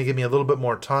out, it's going to give me a little bit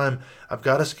more time. I've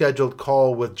got a scheduled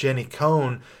call with Jenny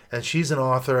Cohn, and she's an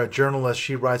author, a journalist.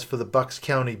 She writes for the Bucks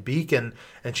County Beacon,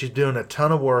 and she's doing a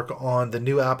ton of work on the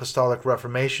New Apostolic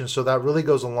Reformation. So that really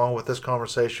goes along with this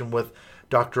conversation with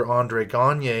Dr. André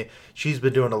Gagné. She's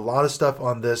been doing a lot of stuff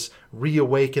on this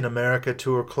Reawaken America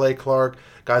tour. Clay Clark,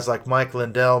 guys like Mike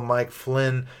Lindell, Mike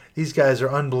Flynn. These guys are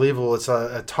unbelievable. It's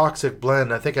a toxic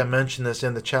blend. I think I mentioned this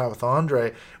in the chat with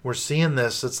Andre. We're seeing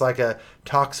this. It's like a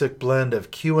toxic blend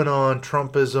of QAnon,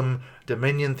 Trumpism,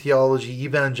 Dominion theology,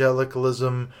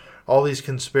 evangelicalism, all these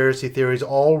conspiracy theories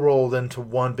all rolled into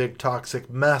one big toxic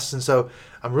mess. And so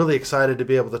I'm really excited to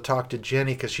be able to talk to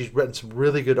Jenny because she's written some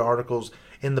really good articles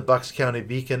in the Bucks County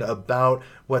Beacon about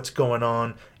what's going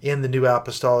on in the New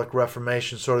Apostolic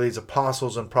Reformation, sort of these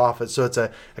apostles and prophets. So it's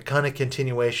a kind of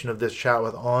continuation of this chat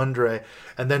with Andre.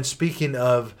 And then speaking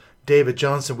of David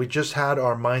Johnson, we just had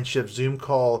our Mindshift Zoom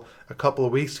call a couple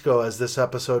of weeks ago as this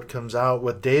episode comes out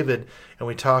with David, and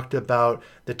we talked about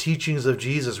the teachings of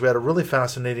Jesus. We had a really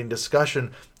fascinating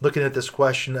discussion looking at this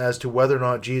question as to whether or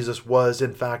not Jesus was,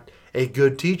 in fact, a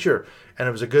good teacher. And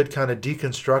it was a good kind of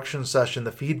deconstruction session.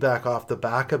 The feedback off the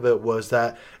back of it was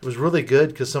that it was really good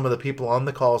because some of the people on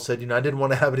the call said, I didn't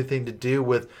want to have anything to do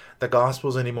with the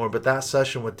Gospels anymore. But that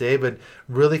session with David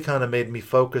really kind of made me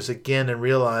focus again and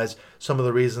realize some of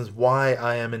the reasons why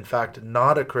I am, in fact,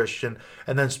 not a Christian.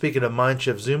 And then speaking of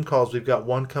Mindshift Zoom calls, we've got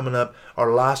one coming up,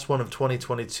 our last one of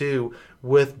 2022,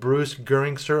 with Bruce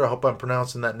Geringster. I hope I'm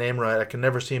pronouncing that name right. I can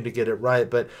never seem to get it right,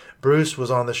 but Bruce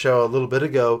was on the show a little bit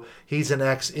ago. He's an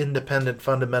ex-independent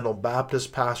fundamental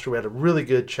Baptist pastor. We had a really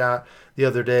good chat the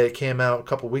other day. It came out a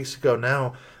couple weeks ago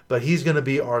now, but he's going to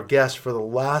be our guest for the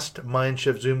last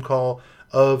Mindshift Zoom call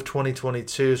of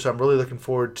 2022. So I'm really looking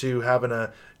forward to having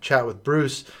a chat with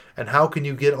Bruce. And how can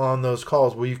you get on those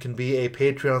calls? Well, you can be a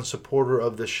Patreon supporter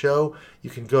of the show. You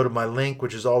can go to my link,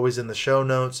 which is always in the show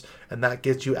notes, and that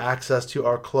gets you access to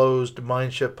our closed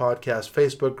Mindshift Podcast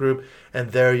Facebook group,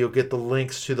 and there you'll get the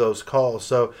links to those calls.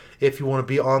 So if you want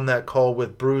to be on that call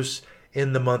with Bruce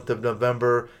in the month of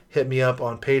November, hit me up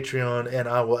on Patreon and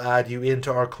I will add you into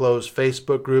our closed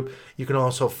Facebook group. You can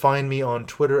also find me on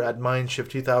Twitter at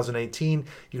Mindshift2018.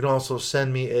 You can also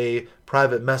send me a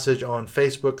private message on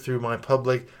Facebook through my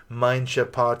public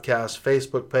Mindshift Podcast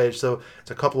Facebook page. So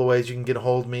it's a couple of ways you can get a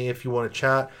hold of me if you want to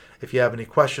chat. If you have any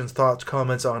questions, thoughts,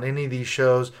 comments on any of these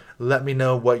shows, let me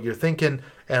know what you're thinking,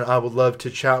 and I would love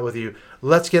to chat with you.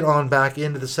 Let's get on back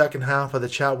into the second half of the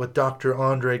chat with Dr.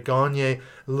 André Gagné,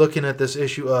 looking at this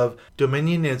issue of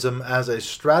Dominionism as a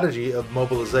strategy of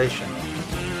mobilization.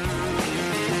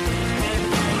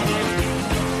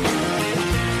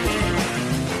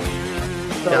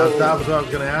 Yeah, that was what I was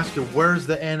going to ask you. Where's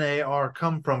the NAR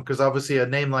come from? Because obviously a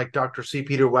name like Dr. C.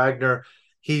 Peter Wagner,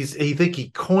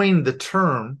 he coined the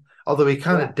term, although he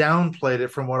kind of downplayed it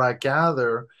from what I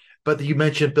gather. But you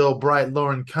mentioned Bill Bright,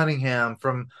 Lauren Cunningham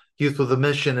from Youth with a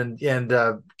Mission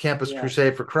and Campus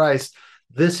Crusade for Christ.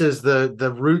 This is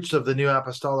the roots of the New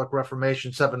Apostolic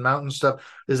Reformation, Seven Mountain stuff.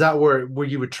 Is that where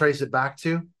you would trace it back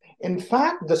to? In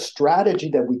fact, the strategy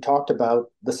that we talked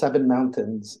about, the Seven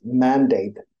Mountains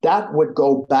mandate, that would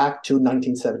go back to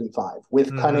 1975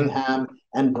 with Cunningham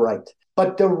and Bright.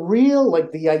 But the real,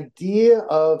 the idea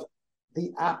of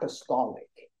the apostolic,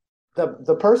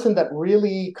 the person that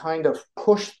really kind of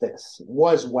pushed this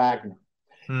was Wagner.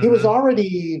 He was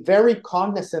already very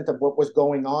cognizant of what was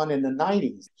going on in the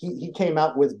 90s. He came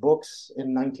out with books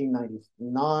in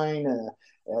 1999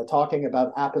 talking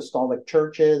about apostolic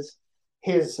churches.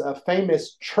 His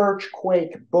famous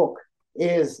Churchquake book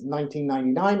is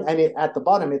 1999, and at the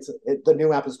bottom, it's the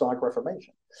New Apostolic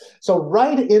Reformation. So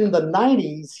right in the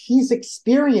 90s, he's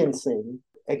experiencing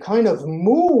a kind of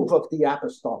move of the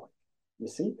apostolic, you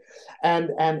see?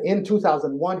 And in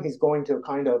 2001, he's going to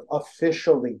kind of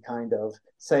officially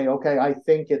say, okay, I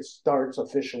think it starts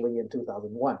officially in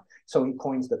 2001. So he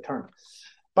coins the term.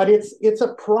 But it's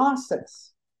a process.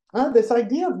 This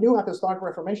idea of New Apostolic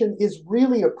Reformation is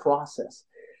really a process.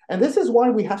 And this is why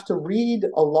we have to read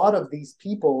a lot of these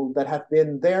people that have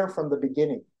been there from the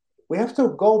beginning. We have to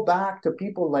go back to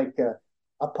people like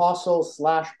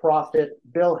apostle/prophet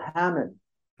Bill Hammond,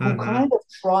 who kind of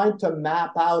tried to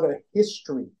map out a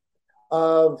history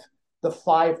of the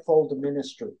fivefold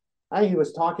ministry. He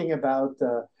was talking about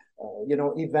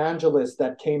evangelists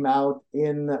that came out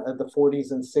in the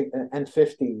 40s and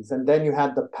 50s. And then you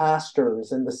had the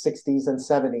pastors in the 60s and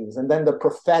 70s. And then the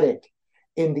prophetic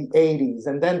in the 80s.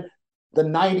 And then the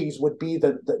 90s would be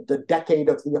the decade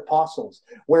of the apostles,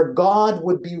 where God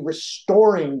would be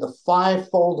restoring the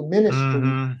fivefold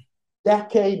ministry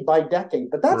decade by decade.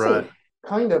 But that's a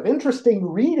kind of interesting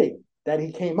reading that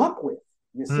he came up with,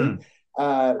 you see,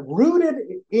 rooted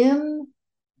in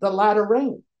the latter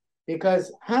rain.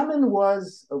 Because Hammond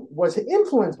was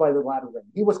influenced by the latter rain.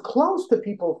 He was close to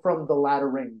people from the latter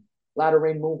rain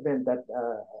movement that,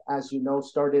 as you know,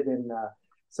 started in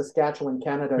Saskatchewan,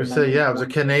 Canada. It was a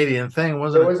Canadian thing,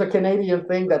 wasn't it? It was a Canadian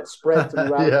thing that spread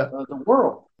throughout the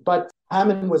world. But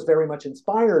Hammond was very much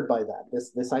inspired by that,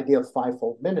 this idea of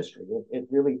fivefold ministry. It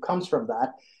really comes from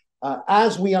that,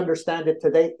 as we understand it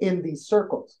today in these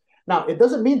circles. Now, it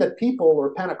doesn't mean that people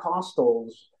or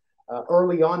Pentecostals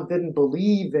early on didn't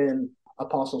believe in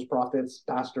apostles, prophets,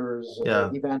 pastors,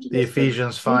 evangelists. The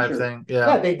Ephesians 5 thing.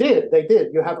 Yeah, they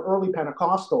did. You have early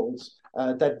Pentecostals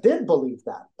that did believe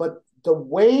that. But the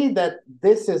way that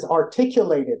this is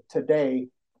articulated today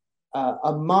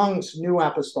amongst New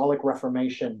Apostolic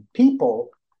Reformation people,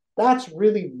 that's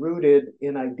really rooted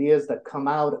in ideas that come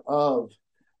out of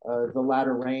the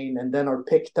latter rain, and then are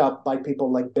picked up by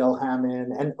people like Bill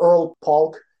Hammond and Earl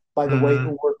Polk, by the way,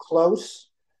 who were close.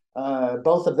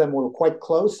 Both of them were quite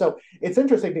close. So it's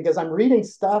interesting because I'm reading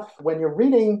stuff when you're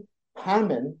reading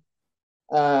Hammond,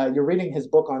 you're reading his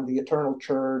book on the Eternal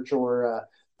Church or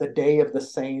the Day of the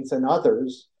Saints and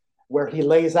others, where he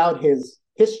lays out his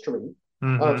history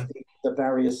of the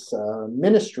various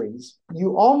ministries.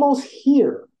 You almost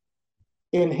hear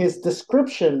in his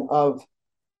description of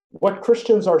what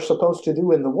Christians are supposed to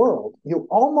do in the world, you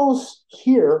almost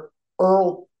hear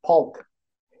Earl Polk.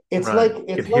 It's like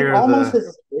almost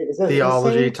his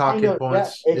theology same talking kind of,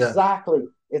 points. Yeah, exactly.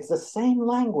 Yeah. It's the same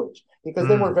language because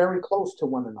they were very close to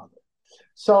one another.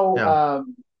 So,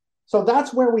 so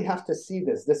that's where we have to see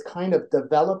this kind of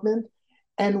development.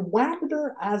 And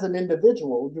Wagner, as an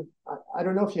individual, I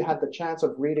don't know if you had the chance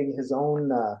of reading his own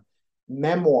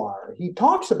memoir. He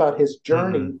talks about his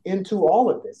journey into all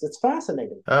of this. It's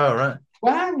fascinating. Oh, right.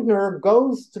 Wagner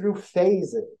goes through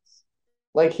phases.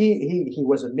 Like he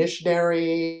was a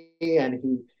missionary,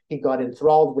 and he got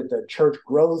enthralled with the church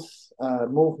growth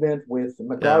movement with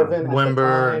McGarvin,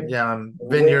 Wimber,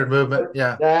 Vineyard movement,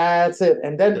 that's it.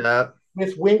 And then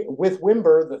with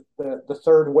Wimber, the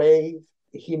third wave,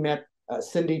 he met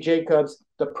Cindy Jacobs,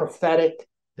 the prophetic,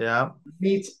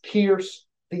 meets Pierce,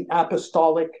 the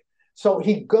apostolic. So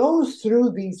he goes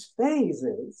through these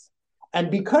phases, and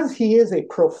because he is a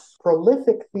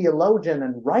prolific theologian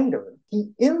and writer,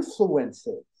 he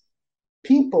influences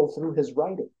people through his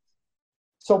writings.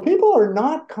 So people are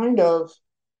not kind of,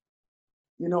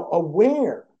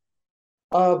 aware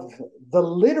of the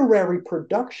literary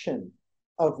production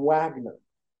of Wagner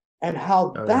and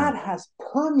how that has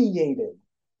permeated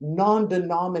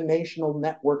non-denominational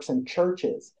networks and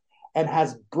churches and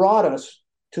has brought us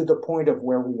to the point of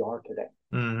where we are today.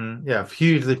 Yeah,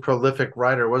 hugely prolific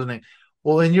writer, wasn't he?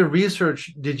 Well, in your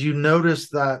research, did you notice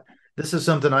that this is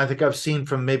something I think I've seen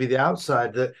from maybe the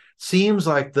outside, that seems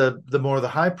like the more the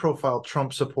high-profile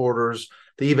Trump supporters,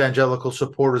 the evangelical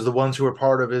supporters, the ones who are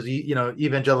part of his,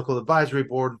 evangelical advisory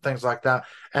board and things like that,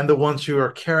 and the ones who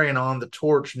are carrying on the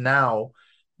torch now,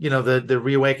 the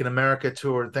Reawaken America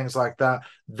tour and things like that,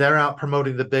 they're out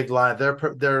promoting the big lie.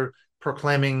 They're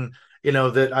proclaiming,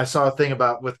 that I saw a thing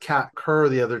about with Kat Kerr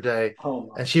the other day,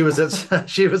 and she was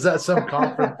at some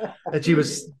conference, and she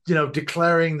was,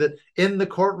 declaring that in the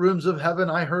courtrooms of heaven,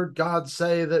 I heard God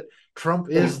say that Trump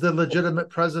is the legitimate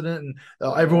president, and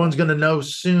everyone's going to know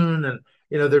soon. And,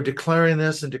 they're declaring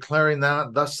this and declaring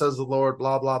that, thus says the Lord,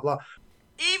 blah, blah, blah.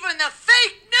 Even the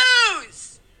fake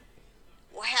news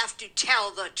will have to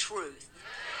tell the truth.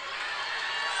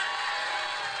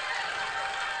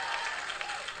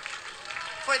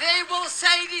 For they will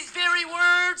say these very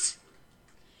words.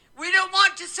 We don't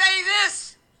want to say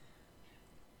this.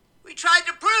 We tried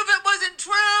to prove it wasn't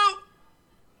true,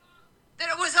 that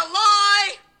it was a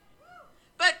lie.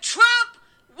 But Trump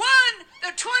won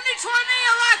the 2020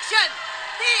 election.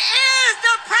 He is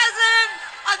the president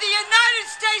of the United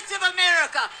States of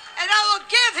America, and I will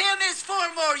give him his 4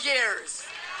 more years.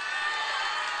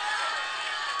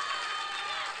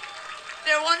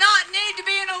 There will not need to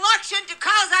be an election to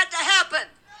cause that to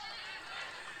happen.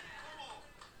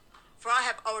 For I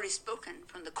have already spoken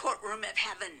from the courtroom of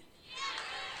heaven,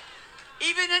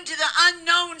 even into the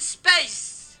unknown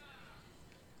space,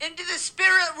 into the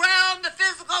spirit realm, the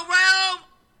physical realm.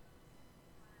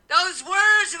 Those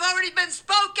words have already been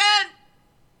spoken.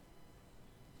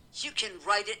 You can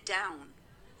write it down.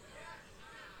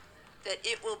 That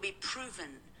it will be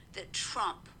proven that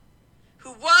Trump,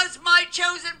 who was my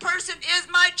chosen person, is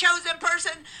my chosen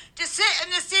person to sit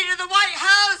in the seat of the White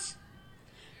House,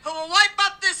 who will wipe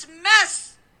up this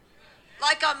mess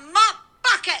like a mop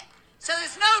bucket so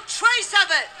there's no trace of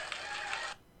it.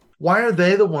 Why are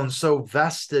they the ones so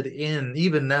vested in,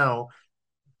 even now,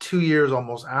 2 years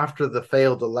almost after the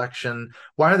failed election,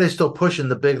 why are they still pushing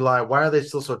the big lie? Why are they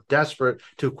still so desperate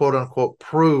to, quote unquote,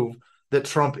 prove that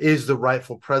Trump is the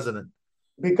rightful president?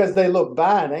 Because they look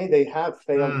bad, eh? They have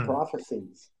failed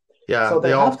prophecies. Yeah, so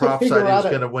they all prophesied he was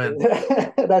going to win.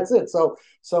 That's it. So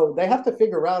they have to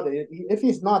figure out if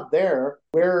he's not there,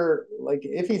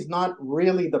 if he's not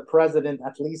really the president,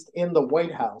 at least in the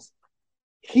White House,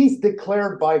 he's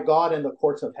declared by God in the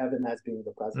courts of heaven as being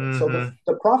the president. So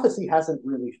the prophecy hasn't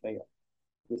really failed.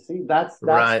 You see, that's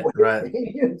right.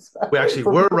 We actually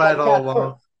were right all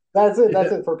along. That's it.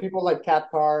 That's it for people like Kat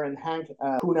Carr and Hank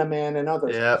Kuhneman and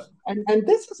others. Yeah. And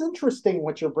this is interesting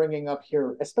what you're bringing up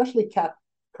here, especially Kat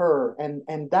Kerr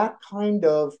and that kind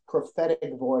of prophetic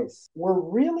voice.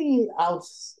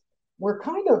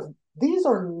 These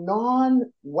are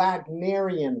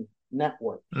non-Wagnerian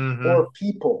networks or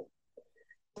people.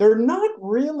 They're not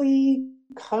really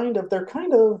they're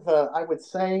kind of, I would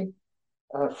say,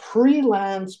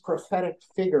 freelance prophetic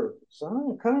figures.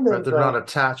 Kind Right, of, they're not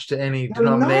attached to any they're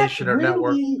not denomination or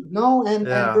network. really, no, and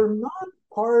Yeah, they're not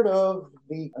part of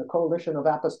the coalition of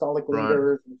apostolic right.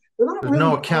 leaders. They're not There's no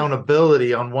really part.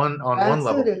 accountability on one That's it.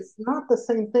 level. It's not the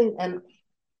same thing. And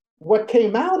what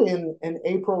came out in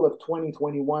April of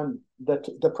 2021,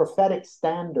 the prophetic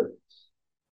standards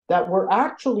that were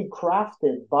actually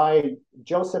crafted by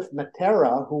Joseph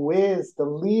Matera, who is the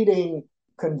leading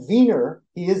convener.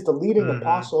 He is the leading Hmm.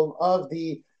 apostle of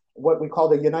the what we call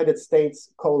the United States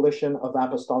Coalition of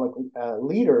Apostolic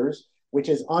Leaders, which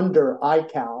is under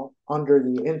ICAL, under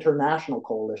the International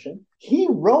Coalition. He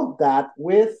wrote that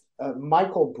with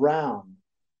Michael Brown,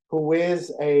 who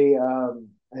is an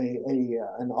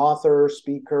author,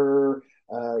 speaker.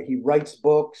 He writes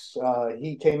books.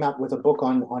 He came out with a book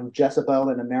on Jezebel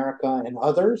in America and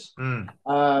others. Mm.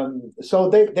 So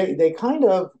they kind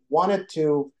of wanted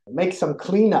to make some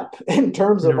cleanup in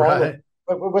terms of all of Right.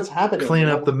 what's happening. Clean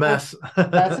up the mess.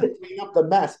 That's it, clean up the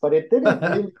mess. But it didn't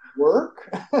really work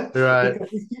Right. because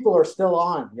these people are still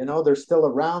on. They're still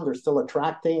around. They're still Oh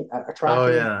attracting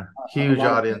yeah. a Huge lot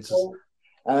of audiences. people.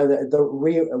 The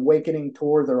Reawakening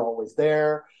tour, they're always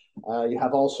there. You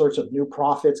have all sorts of new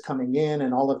prophets coming in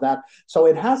and all of that. So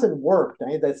it hasn't worked.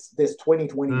 That's this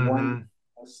 2021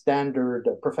 Hmm. standard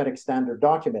prophetic standard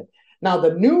document. Now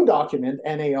the new document,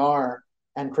 NAR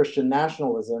and Christian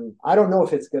nationalism, I don't know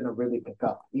if it's going to really pick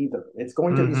up either. It's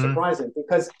going to be Hmm. surprising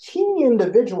because key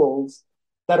individuals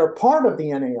that are part of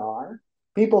the NAR,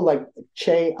 people like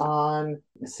Che Ahn,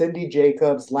 Cindy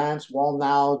Jacobs, Lance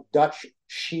Wallnau, Dutch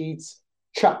Sheets,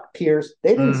 Chuck Pierce,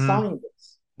 they didn't Hmm. sign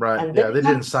this. Right. And they Yeah, they didn't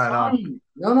haven't sign on. signed,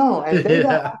 no, and they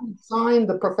Yeah. haven't signed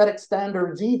the prophetic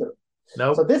standards either.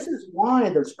 So Nope. this is why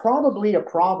there's probably a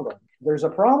problem. There's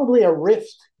probably a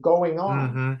rift going on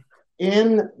Hmm.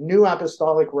 in New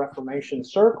Apostolic Reformation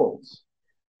circles.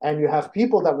 And you have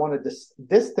people that want to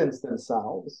distance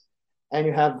themselves, and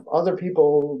you have other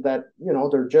people that,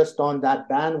 they're just on that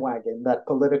bandwagon, that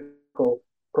political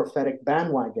prophetic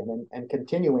bandwagon, and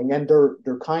continuing. And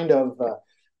they're kind of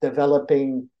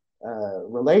developing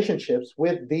relationships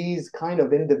with these kind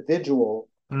of individual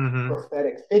Hmm.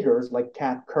 prophetic figures like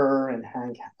Kat Kerr and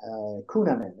Hank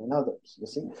Kuhneman and others, you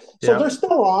see. So Yeah. they're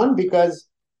still on because,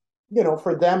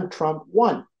 for them, Trump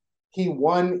won. He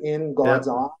won in God's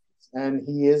Yep. eyes, and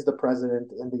he is the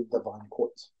president in the divine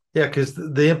courts. Yeah, because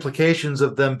the implications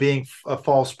of them being a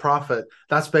false prophet,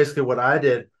 that's basically what I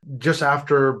did just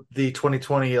after the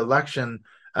 2020 election.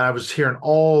 I was hearing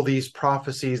all these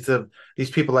prophecies of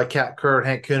these people like Kat Kerr and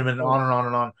Hank Kuhneman and on and on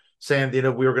and on, saying,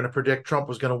 we were going to predict Trump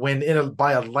was going to win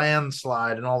by a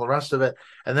landslide and all the rest of it.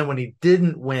 And then when he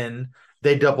didn't win,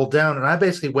 they doubled down. And I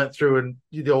basically went through and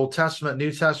the Old Testament,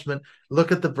 New Testament,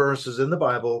 look at the verses in the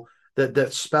Bible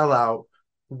that spell out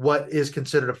what is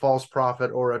considered a false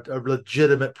prophet or a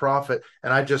legitimate prophet.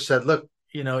 And I just said, look,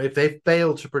 if they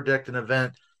failed to predict an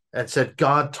event and said,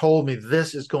 God told me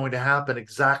this is going to happen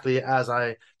exactly as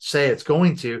I say it's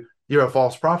going to, you're a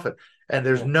false prophet. And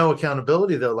there's Yeah. no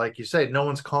accountability, though. Like you say, no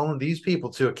one's calling these people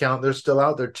to account. They're still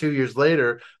out there 2 years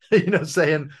later,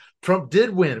 saying Trump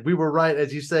did win. We were right,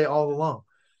 as you say, all along.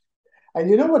 And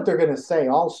you know what they're going to say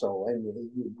also, and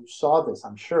you saw this,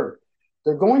 I'm sure.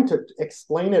 They're going to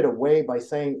explain it away by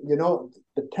saying,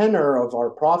 the tenor of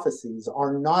our prophecies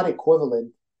are not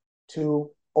equivalent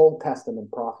to Old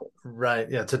Testament prophets. Right.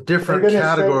 Yeah. It's a They're different going to say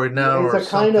category now it's or a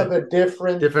kind of something. a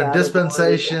different Different category.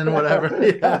 dispensation, whatever.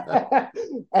 Yeah.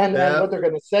 And Yeah. what they're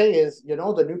going to say is,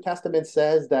 the New Testament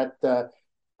says that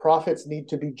prophets need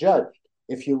to be judged.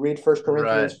 If you read First Right.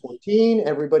 Corinthians 14,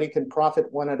 everybody can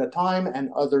prophet one at a time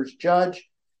and others judge.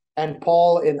 And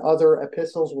Paul in other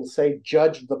epistles will say,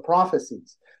 judge the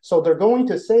prophecies. So they're going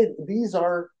to say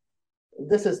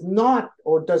this is not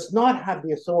or does not have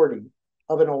the authority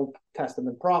of an Old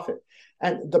Testament prophet.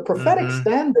 And the prophetic Hmm.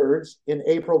 standards in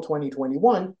April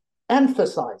 2021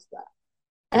 emphasize that.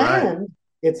 Right. And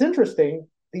it's interesting,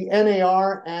 the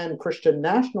NAR and Christian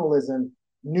nationalism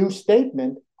new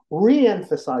statement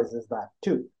re-emphasizes that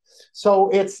too. So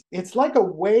it's like a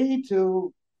way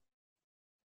to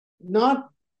not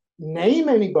name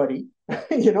anybody.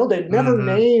 They've never Hmm.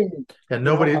 named, And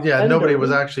nobody was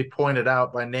offenders. actually pointed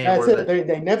out by name, That's were it. they?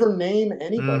 They never name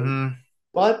anybody, Hmm.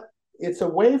 but it's a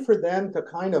way for them to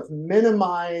kind of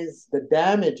minimize the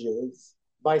damages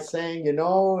by saying,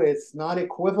 it's not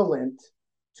equivalent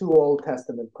to Old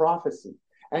Testament prophecy.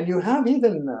 And you have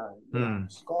even Hmm.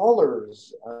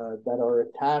 scholars that are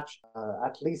attached,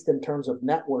 at least in terms of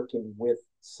networking with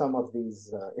some of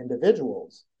these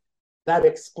individuals, that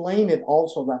explain it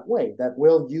also that way, that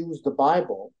will use the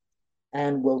Bible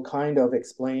and will kind of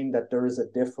explain that there is a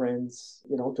difference,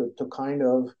 to kind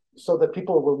of, so that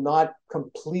people will not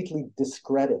completely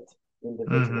discredit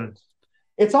individuals.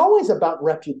 It's always about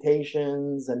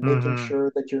reputations and making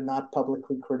sure that you're not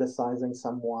publicly criticizing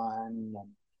someone.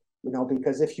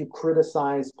 Because if you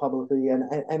criticize publicly,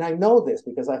 and I know this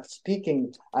because I've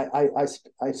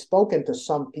spoken to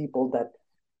some people that,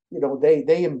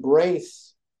 they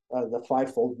embrace the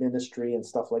fivefold ministry and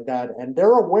stuff like that, and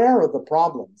they're aware of the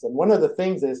problems. And one of the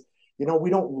things is,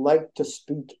 we don't like to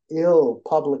speak ill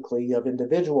publicly of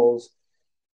individuals.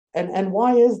 And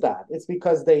why is that? It's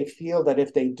because they feel that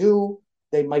if they do,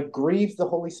 they might grieve the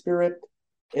Holy Spirit.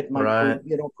 It might,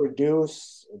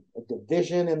 produce a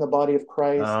division in the body of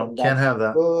Christ. Oh, and can't have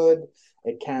that. Good.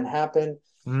 It can't happen.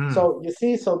 So you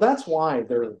see, so that's why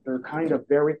they're kind of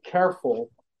very careful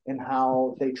in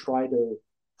how they try to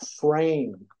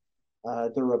frame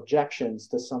their objections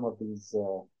to some of these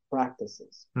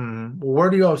practices. Where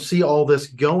do you all see all this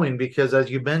going? Because as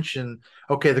you mentioned,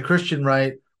 okay, the Christian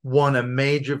right won a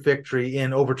major victory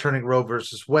in overturning Roe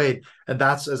versus Wade. And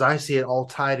that's, as I see it, all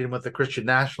tied in with the Christian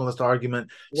nationalist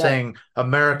argument, saying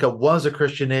America was a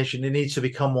Christian nation. It needs to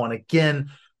become one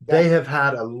again. They have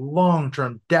had a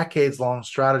long-term, decades-long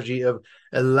strategy of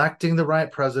electing the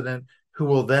right president who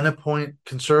will then appoint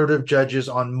conservative judges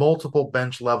on multiple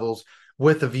bench levels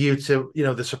with a view to,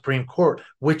 the Supreme Court,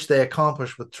 which they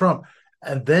accomplished with Trump.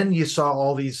 And then you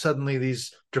saw suddenly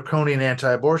these draconian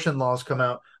anti-abortion laws come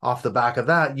out off the back of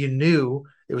that. You knew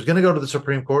it was going to go to the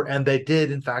Supreme Court, and they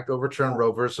did, in fact, overturn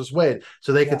Roe versus Wade.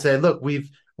 So they could say, look,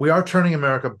 we are turning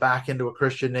America back into a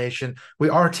Christian nation. We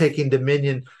are taking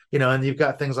dominion, and you've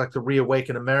got things like the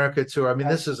Reawaken America tour. I mean,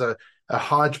 this is a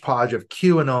hodgepodge of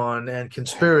QAnon and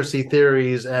conspiracy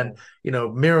theories and,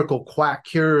 miracle quack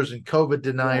cures and COVID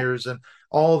deniers and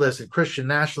all this, and Christian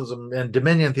nationalism and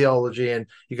dominion theology. And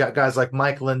you got guys like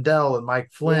Mike Lindell and Mike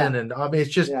Flynn. And I mean, it's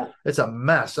just, it's a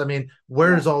mess. I mean,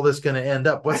 where's all this going to end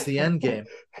up? What's the end game?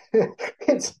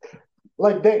 It's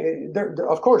like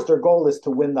of course, their goal is to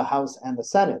win the House and the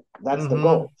Senate. That's the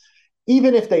goal.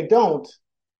 Even if they don't,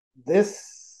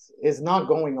 this is not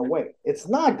going away. It's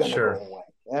not going to go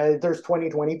away. There's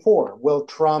 2024. Will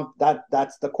Trump?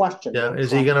 That's the question. Yeah,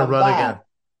 is he going to run again?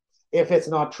 If it's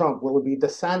not Trump, will it be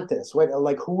DeSantis?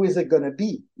 Like, who is it going to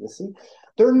be? You see,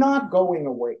 they're not going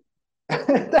away.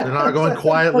 They're not going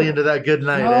quietly into that good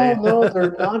night. No,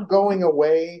 they're not going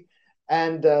away,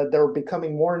 and they're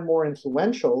becoming more and more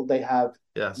influential. They have,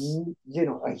 a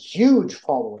huge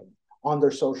following on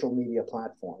their social media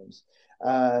platforms.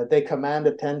 They command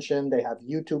attention. They have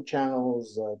YouTube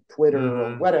channels, Twitter,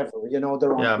 or whatever. They're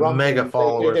on Rumble. Mega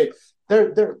followers.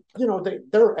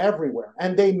 They're everywhere,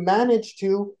 and they manage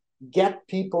to get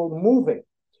people moving.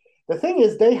 The thing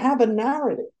is, they have a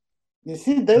narrative. You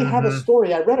see, they have a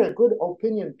story. I read a good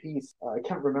opinion piece. I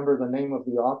can't remember the name of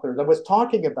the author that was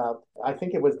talking about, I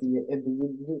think it was in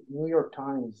the New York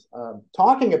Times,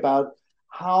 talking about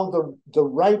how the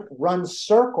right runs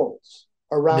circles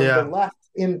around the left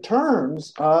in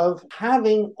terms of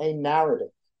having a narrative.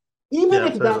 Even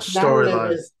if that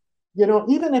narrative is,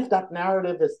 even if that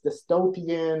narrative is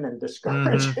dystopian and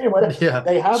discouraging, whatever,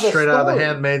 they have straight out of The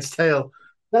Handmaid's Tale.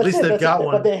 At least they've got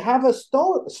one. But they have a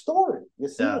story, you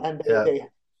see, and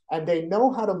they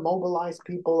know how to mobilize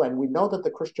people. And we know that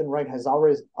the Christian right has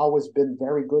always been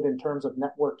very good in terms of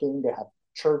networking. They have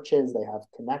churches, they have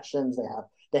connections,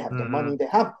 they have the money,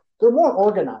 they're more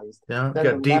organized. Yeah, they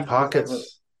got deep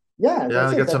pockets. They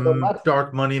got some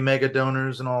dark money mega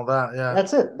donors and all that. Yeah,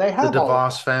 that's it. They have the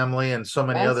DeVos family and so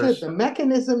many others. The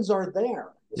mechanisms are there.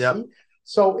 You see?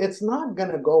 So it's not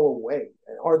going to go away.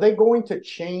 Are they going to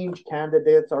change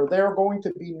candidates? Are there going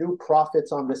to be new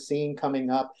prophets on the scene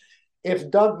coming up? If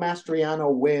Doug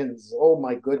Mastriano wins, oh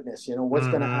my goodness, what's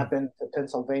going to happen to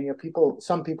Pennsylvania?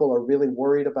 Some people are really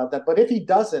worried about that. But if he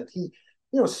doesn't,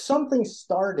 something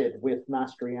started with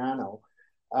Mastriano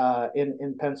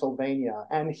in Pennsylvania.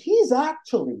 And he's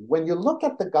actually, when you look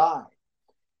at the guy,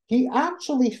 he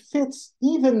actually fits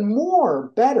even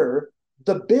more better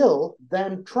the bill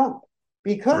than Trump.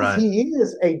 Because he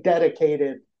is a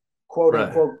dedicated, quote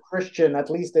unquote, Christian, at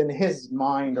least in his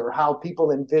mind, or how people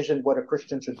envision what a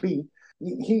Christian should be.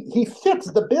 He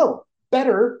fits the bill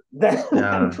better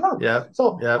than Trump.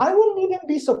 So I wouldn't even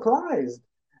be surprised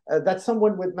that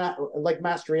someone like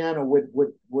Mastriano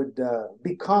would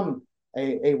become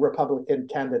a Republican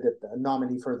candidate, a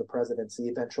nominee for the presidency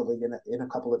eventually in a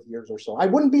couple of years or so. I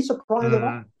wouldn't be surprised at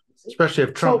all. Especially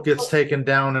if Trump gets taken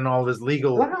down in all of his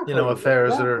legal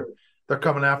affairs that they're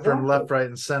coming after him left, right,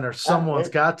 and center. Someone's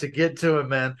got to get to him,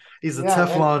 man. He's a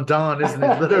Teflon Don, isn't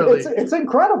he? Literally. It's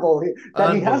incredible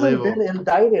that he hasn't been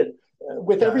indicted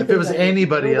with Yeah, everything. if it was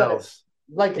anybody else,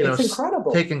 like, it's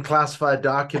incredible. taking classified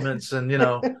documents and,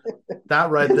 that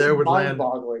right It's there would land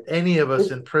mind-boggling. any of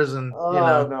us in prison, Oh,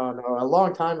 no, a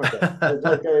long time ago. It's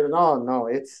like, no,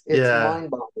 it's Yeah,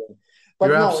 mind-boggling. you're But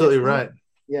no, absolutely it's not. right.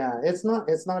 Yeah,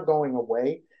 it's not going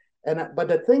away. But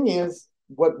the thing is,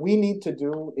 what we need to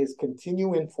do is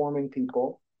continue informing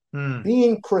people,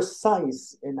 being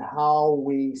precise in how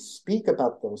we speak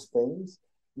about those things,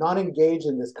 not engage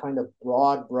in this kind of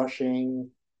broad brushing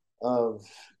of,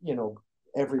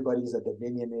 everybody's a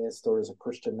Dominionist or is a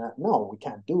Christian. No, we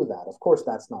can't do that. Of course,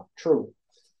 that's not true.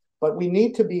 But we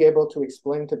need to be able to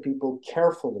explain to people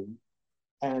carefully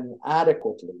and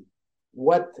adequately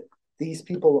what these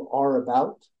people are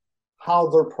about, how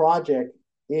their project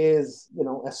is,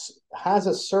 has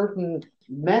a certain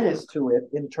menace to it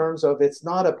in terms of it's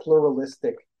not a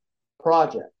pluralistic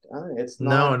project. It's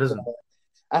not. No, it isn't.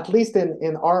 At least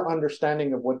in our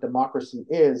understanding of what democracy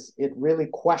is, it really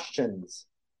questions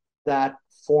that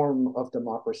form of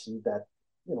democracy that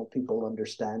people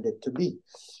understand it to be.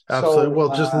 Absolutely. So,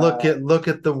 Well, just look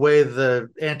at the way the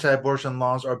anti-abortion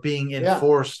laws are being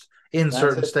enforced in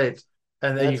certain states,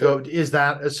 and then you go, is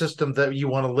that a system that you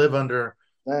want to live under?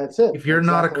 That's it. If you're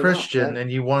not a Christian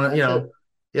and you want to,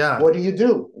 yeah. What do you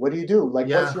do? What do you do? Like,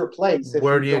 what's your place if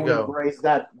Where you do you don't go? embrace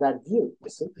that view? You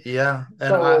see? Yeah,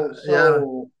 and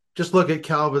So just look at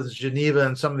Calvin's Geneva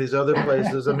and some of these other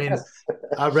places. I mean,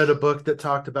 I read a book that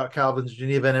talked about Calvin's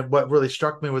Geneva, and what really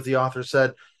struck me was the author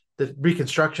said that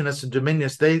Reconstructionists and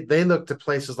Dominionists, they look to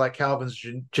places like Calvin's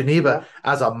Geneva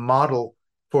as a model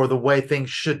for the way things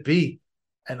should be.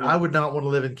 And I would not want to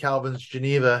live in Calvin's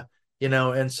Geneva,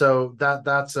 and so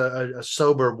that's a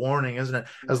sober warning, isn't it?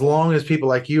 As long as people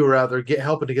like you are out there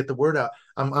helping to get the word out.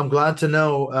 I'm glad to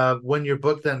know when your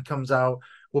book then comes out.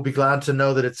 We'll be glad to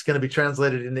know that it's going to be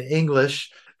translated into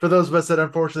English. For those of us that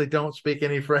unfortunately don't speak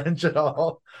any French at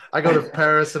all, I go to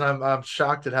Paris and I'm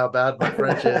shocked at how bad my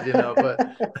French is,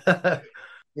 but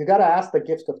you got to ask the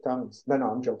gift of tongues. No,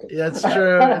 I'm joking. Yeah, it's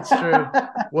true. It's true.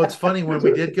 Well, it's funny, when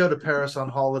we did go to Paris on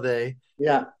holiday,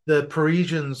 the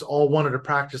Parisians all wanted to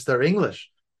practice their English.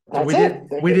 So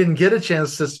we didn't get a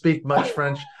chance to speak much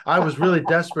French. I was really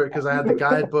desperate because I had the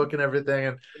guidebook and everything,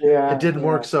 and it didn't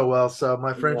work so well. So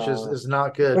my French is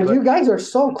not good. But you guys are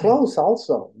so close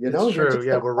also, It's true.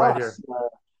 Yeah, we're right here.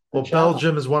 Well,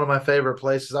 Belgium is one of my favorite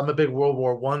places. I'm a big World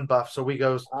War I buff, so we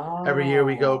go every year.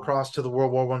 We go across to the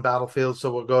World War I battlefield.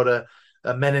 So we'll go to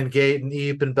Meningate and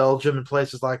Ypres in Belgium and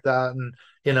places like that. And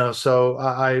so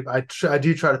I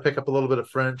do try to pick up a little bit of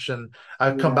French, and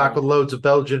I come back with loads of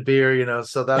Belgian beer.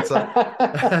 So that's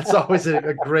that's always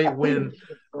a great win.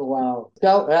 Wow.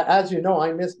 As you know,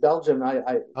 I miss Belgium.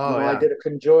 I did a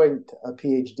conjoined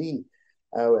PhD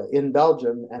in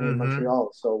Belgium and in Montreal.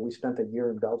 So we spent a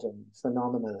year in Belgium.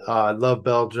 Phenomenal. I love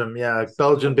Belgium. Yeah,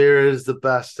 Belgian beer is the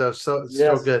best. So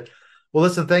good. Well,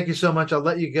 listen, thank you so much. I'll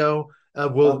let you go.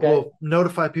 We'll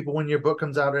notify people when your book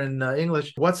comes out in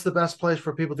English. What's the best place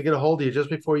for people to get a hold of you? Just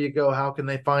before you go, how can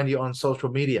they find you on social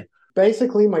media?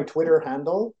 Basically, my Twitter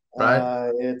handle.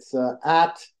 Right. It's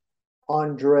at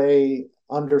André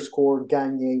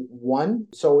 _Gagné 1.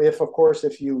 So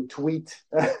if you tweet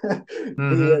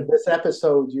this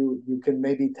episode, you can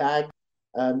maybe tag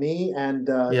me, and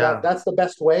that's the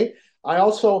best way. I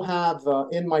also have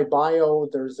in my bio,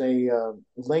 there's a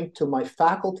link to my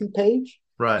faculty page.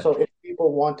 Right. So if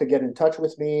people want to get in touch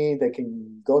with me, they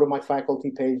can go to my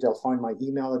faculty page. They'll find my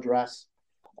email address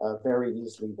very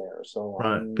easily there. So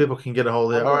people can get a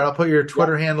hold of it. All right, I'll put your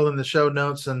Twitter handle in the show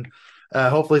notes, and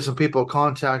hopefully some people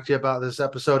contact you about this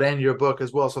episode and your book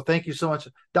as well. So thank you so much,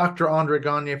 Dr. André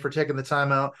Gagné, for taking the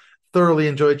time out. Thoroughly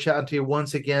enjoyed chatting to you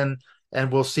once again,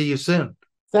 and we'll see you soon.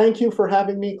 Thank you for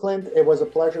having me, Clint. It was a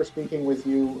pleasure speaking with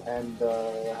you, and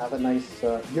have a nice,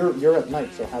 you're at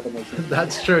night, so have a nice evening.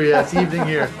 That's true. Yeah, it's evening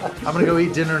here. I'm going to go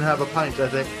eat dinner and have a pint, I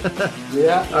think.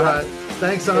 Yeah. All right.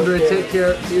 Thanks, André. Take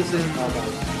care. See you soon.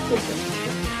 Take care.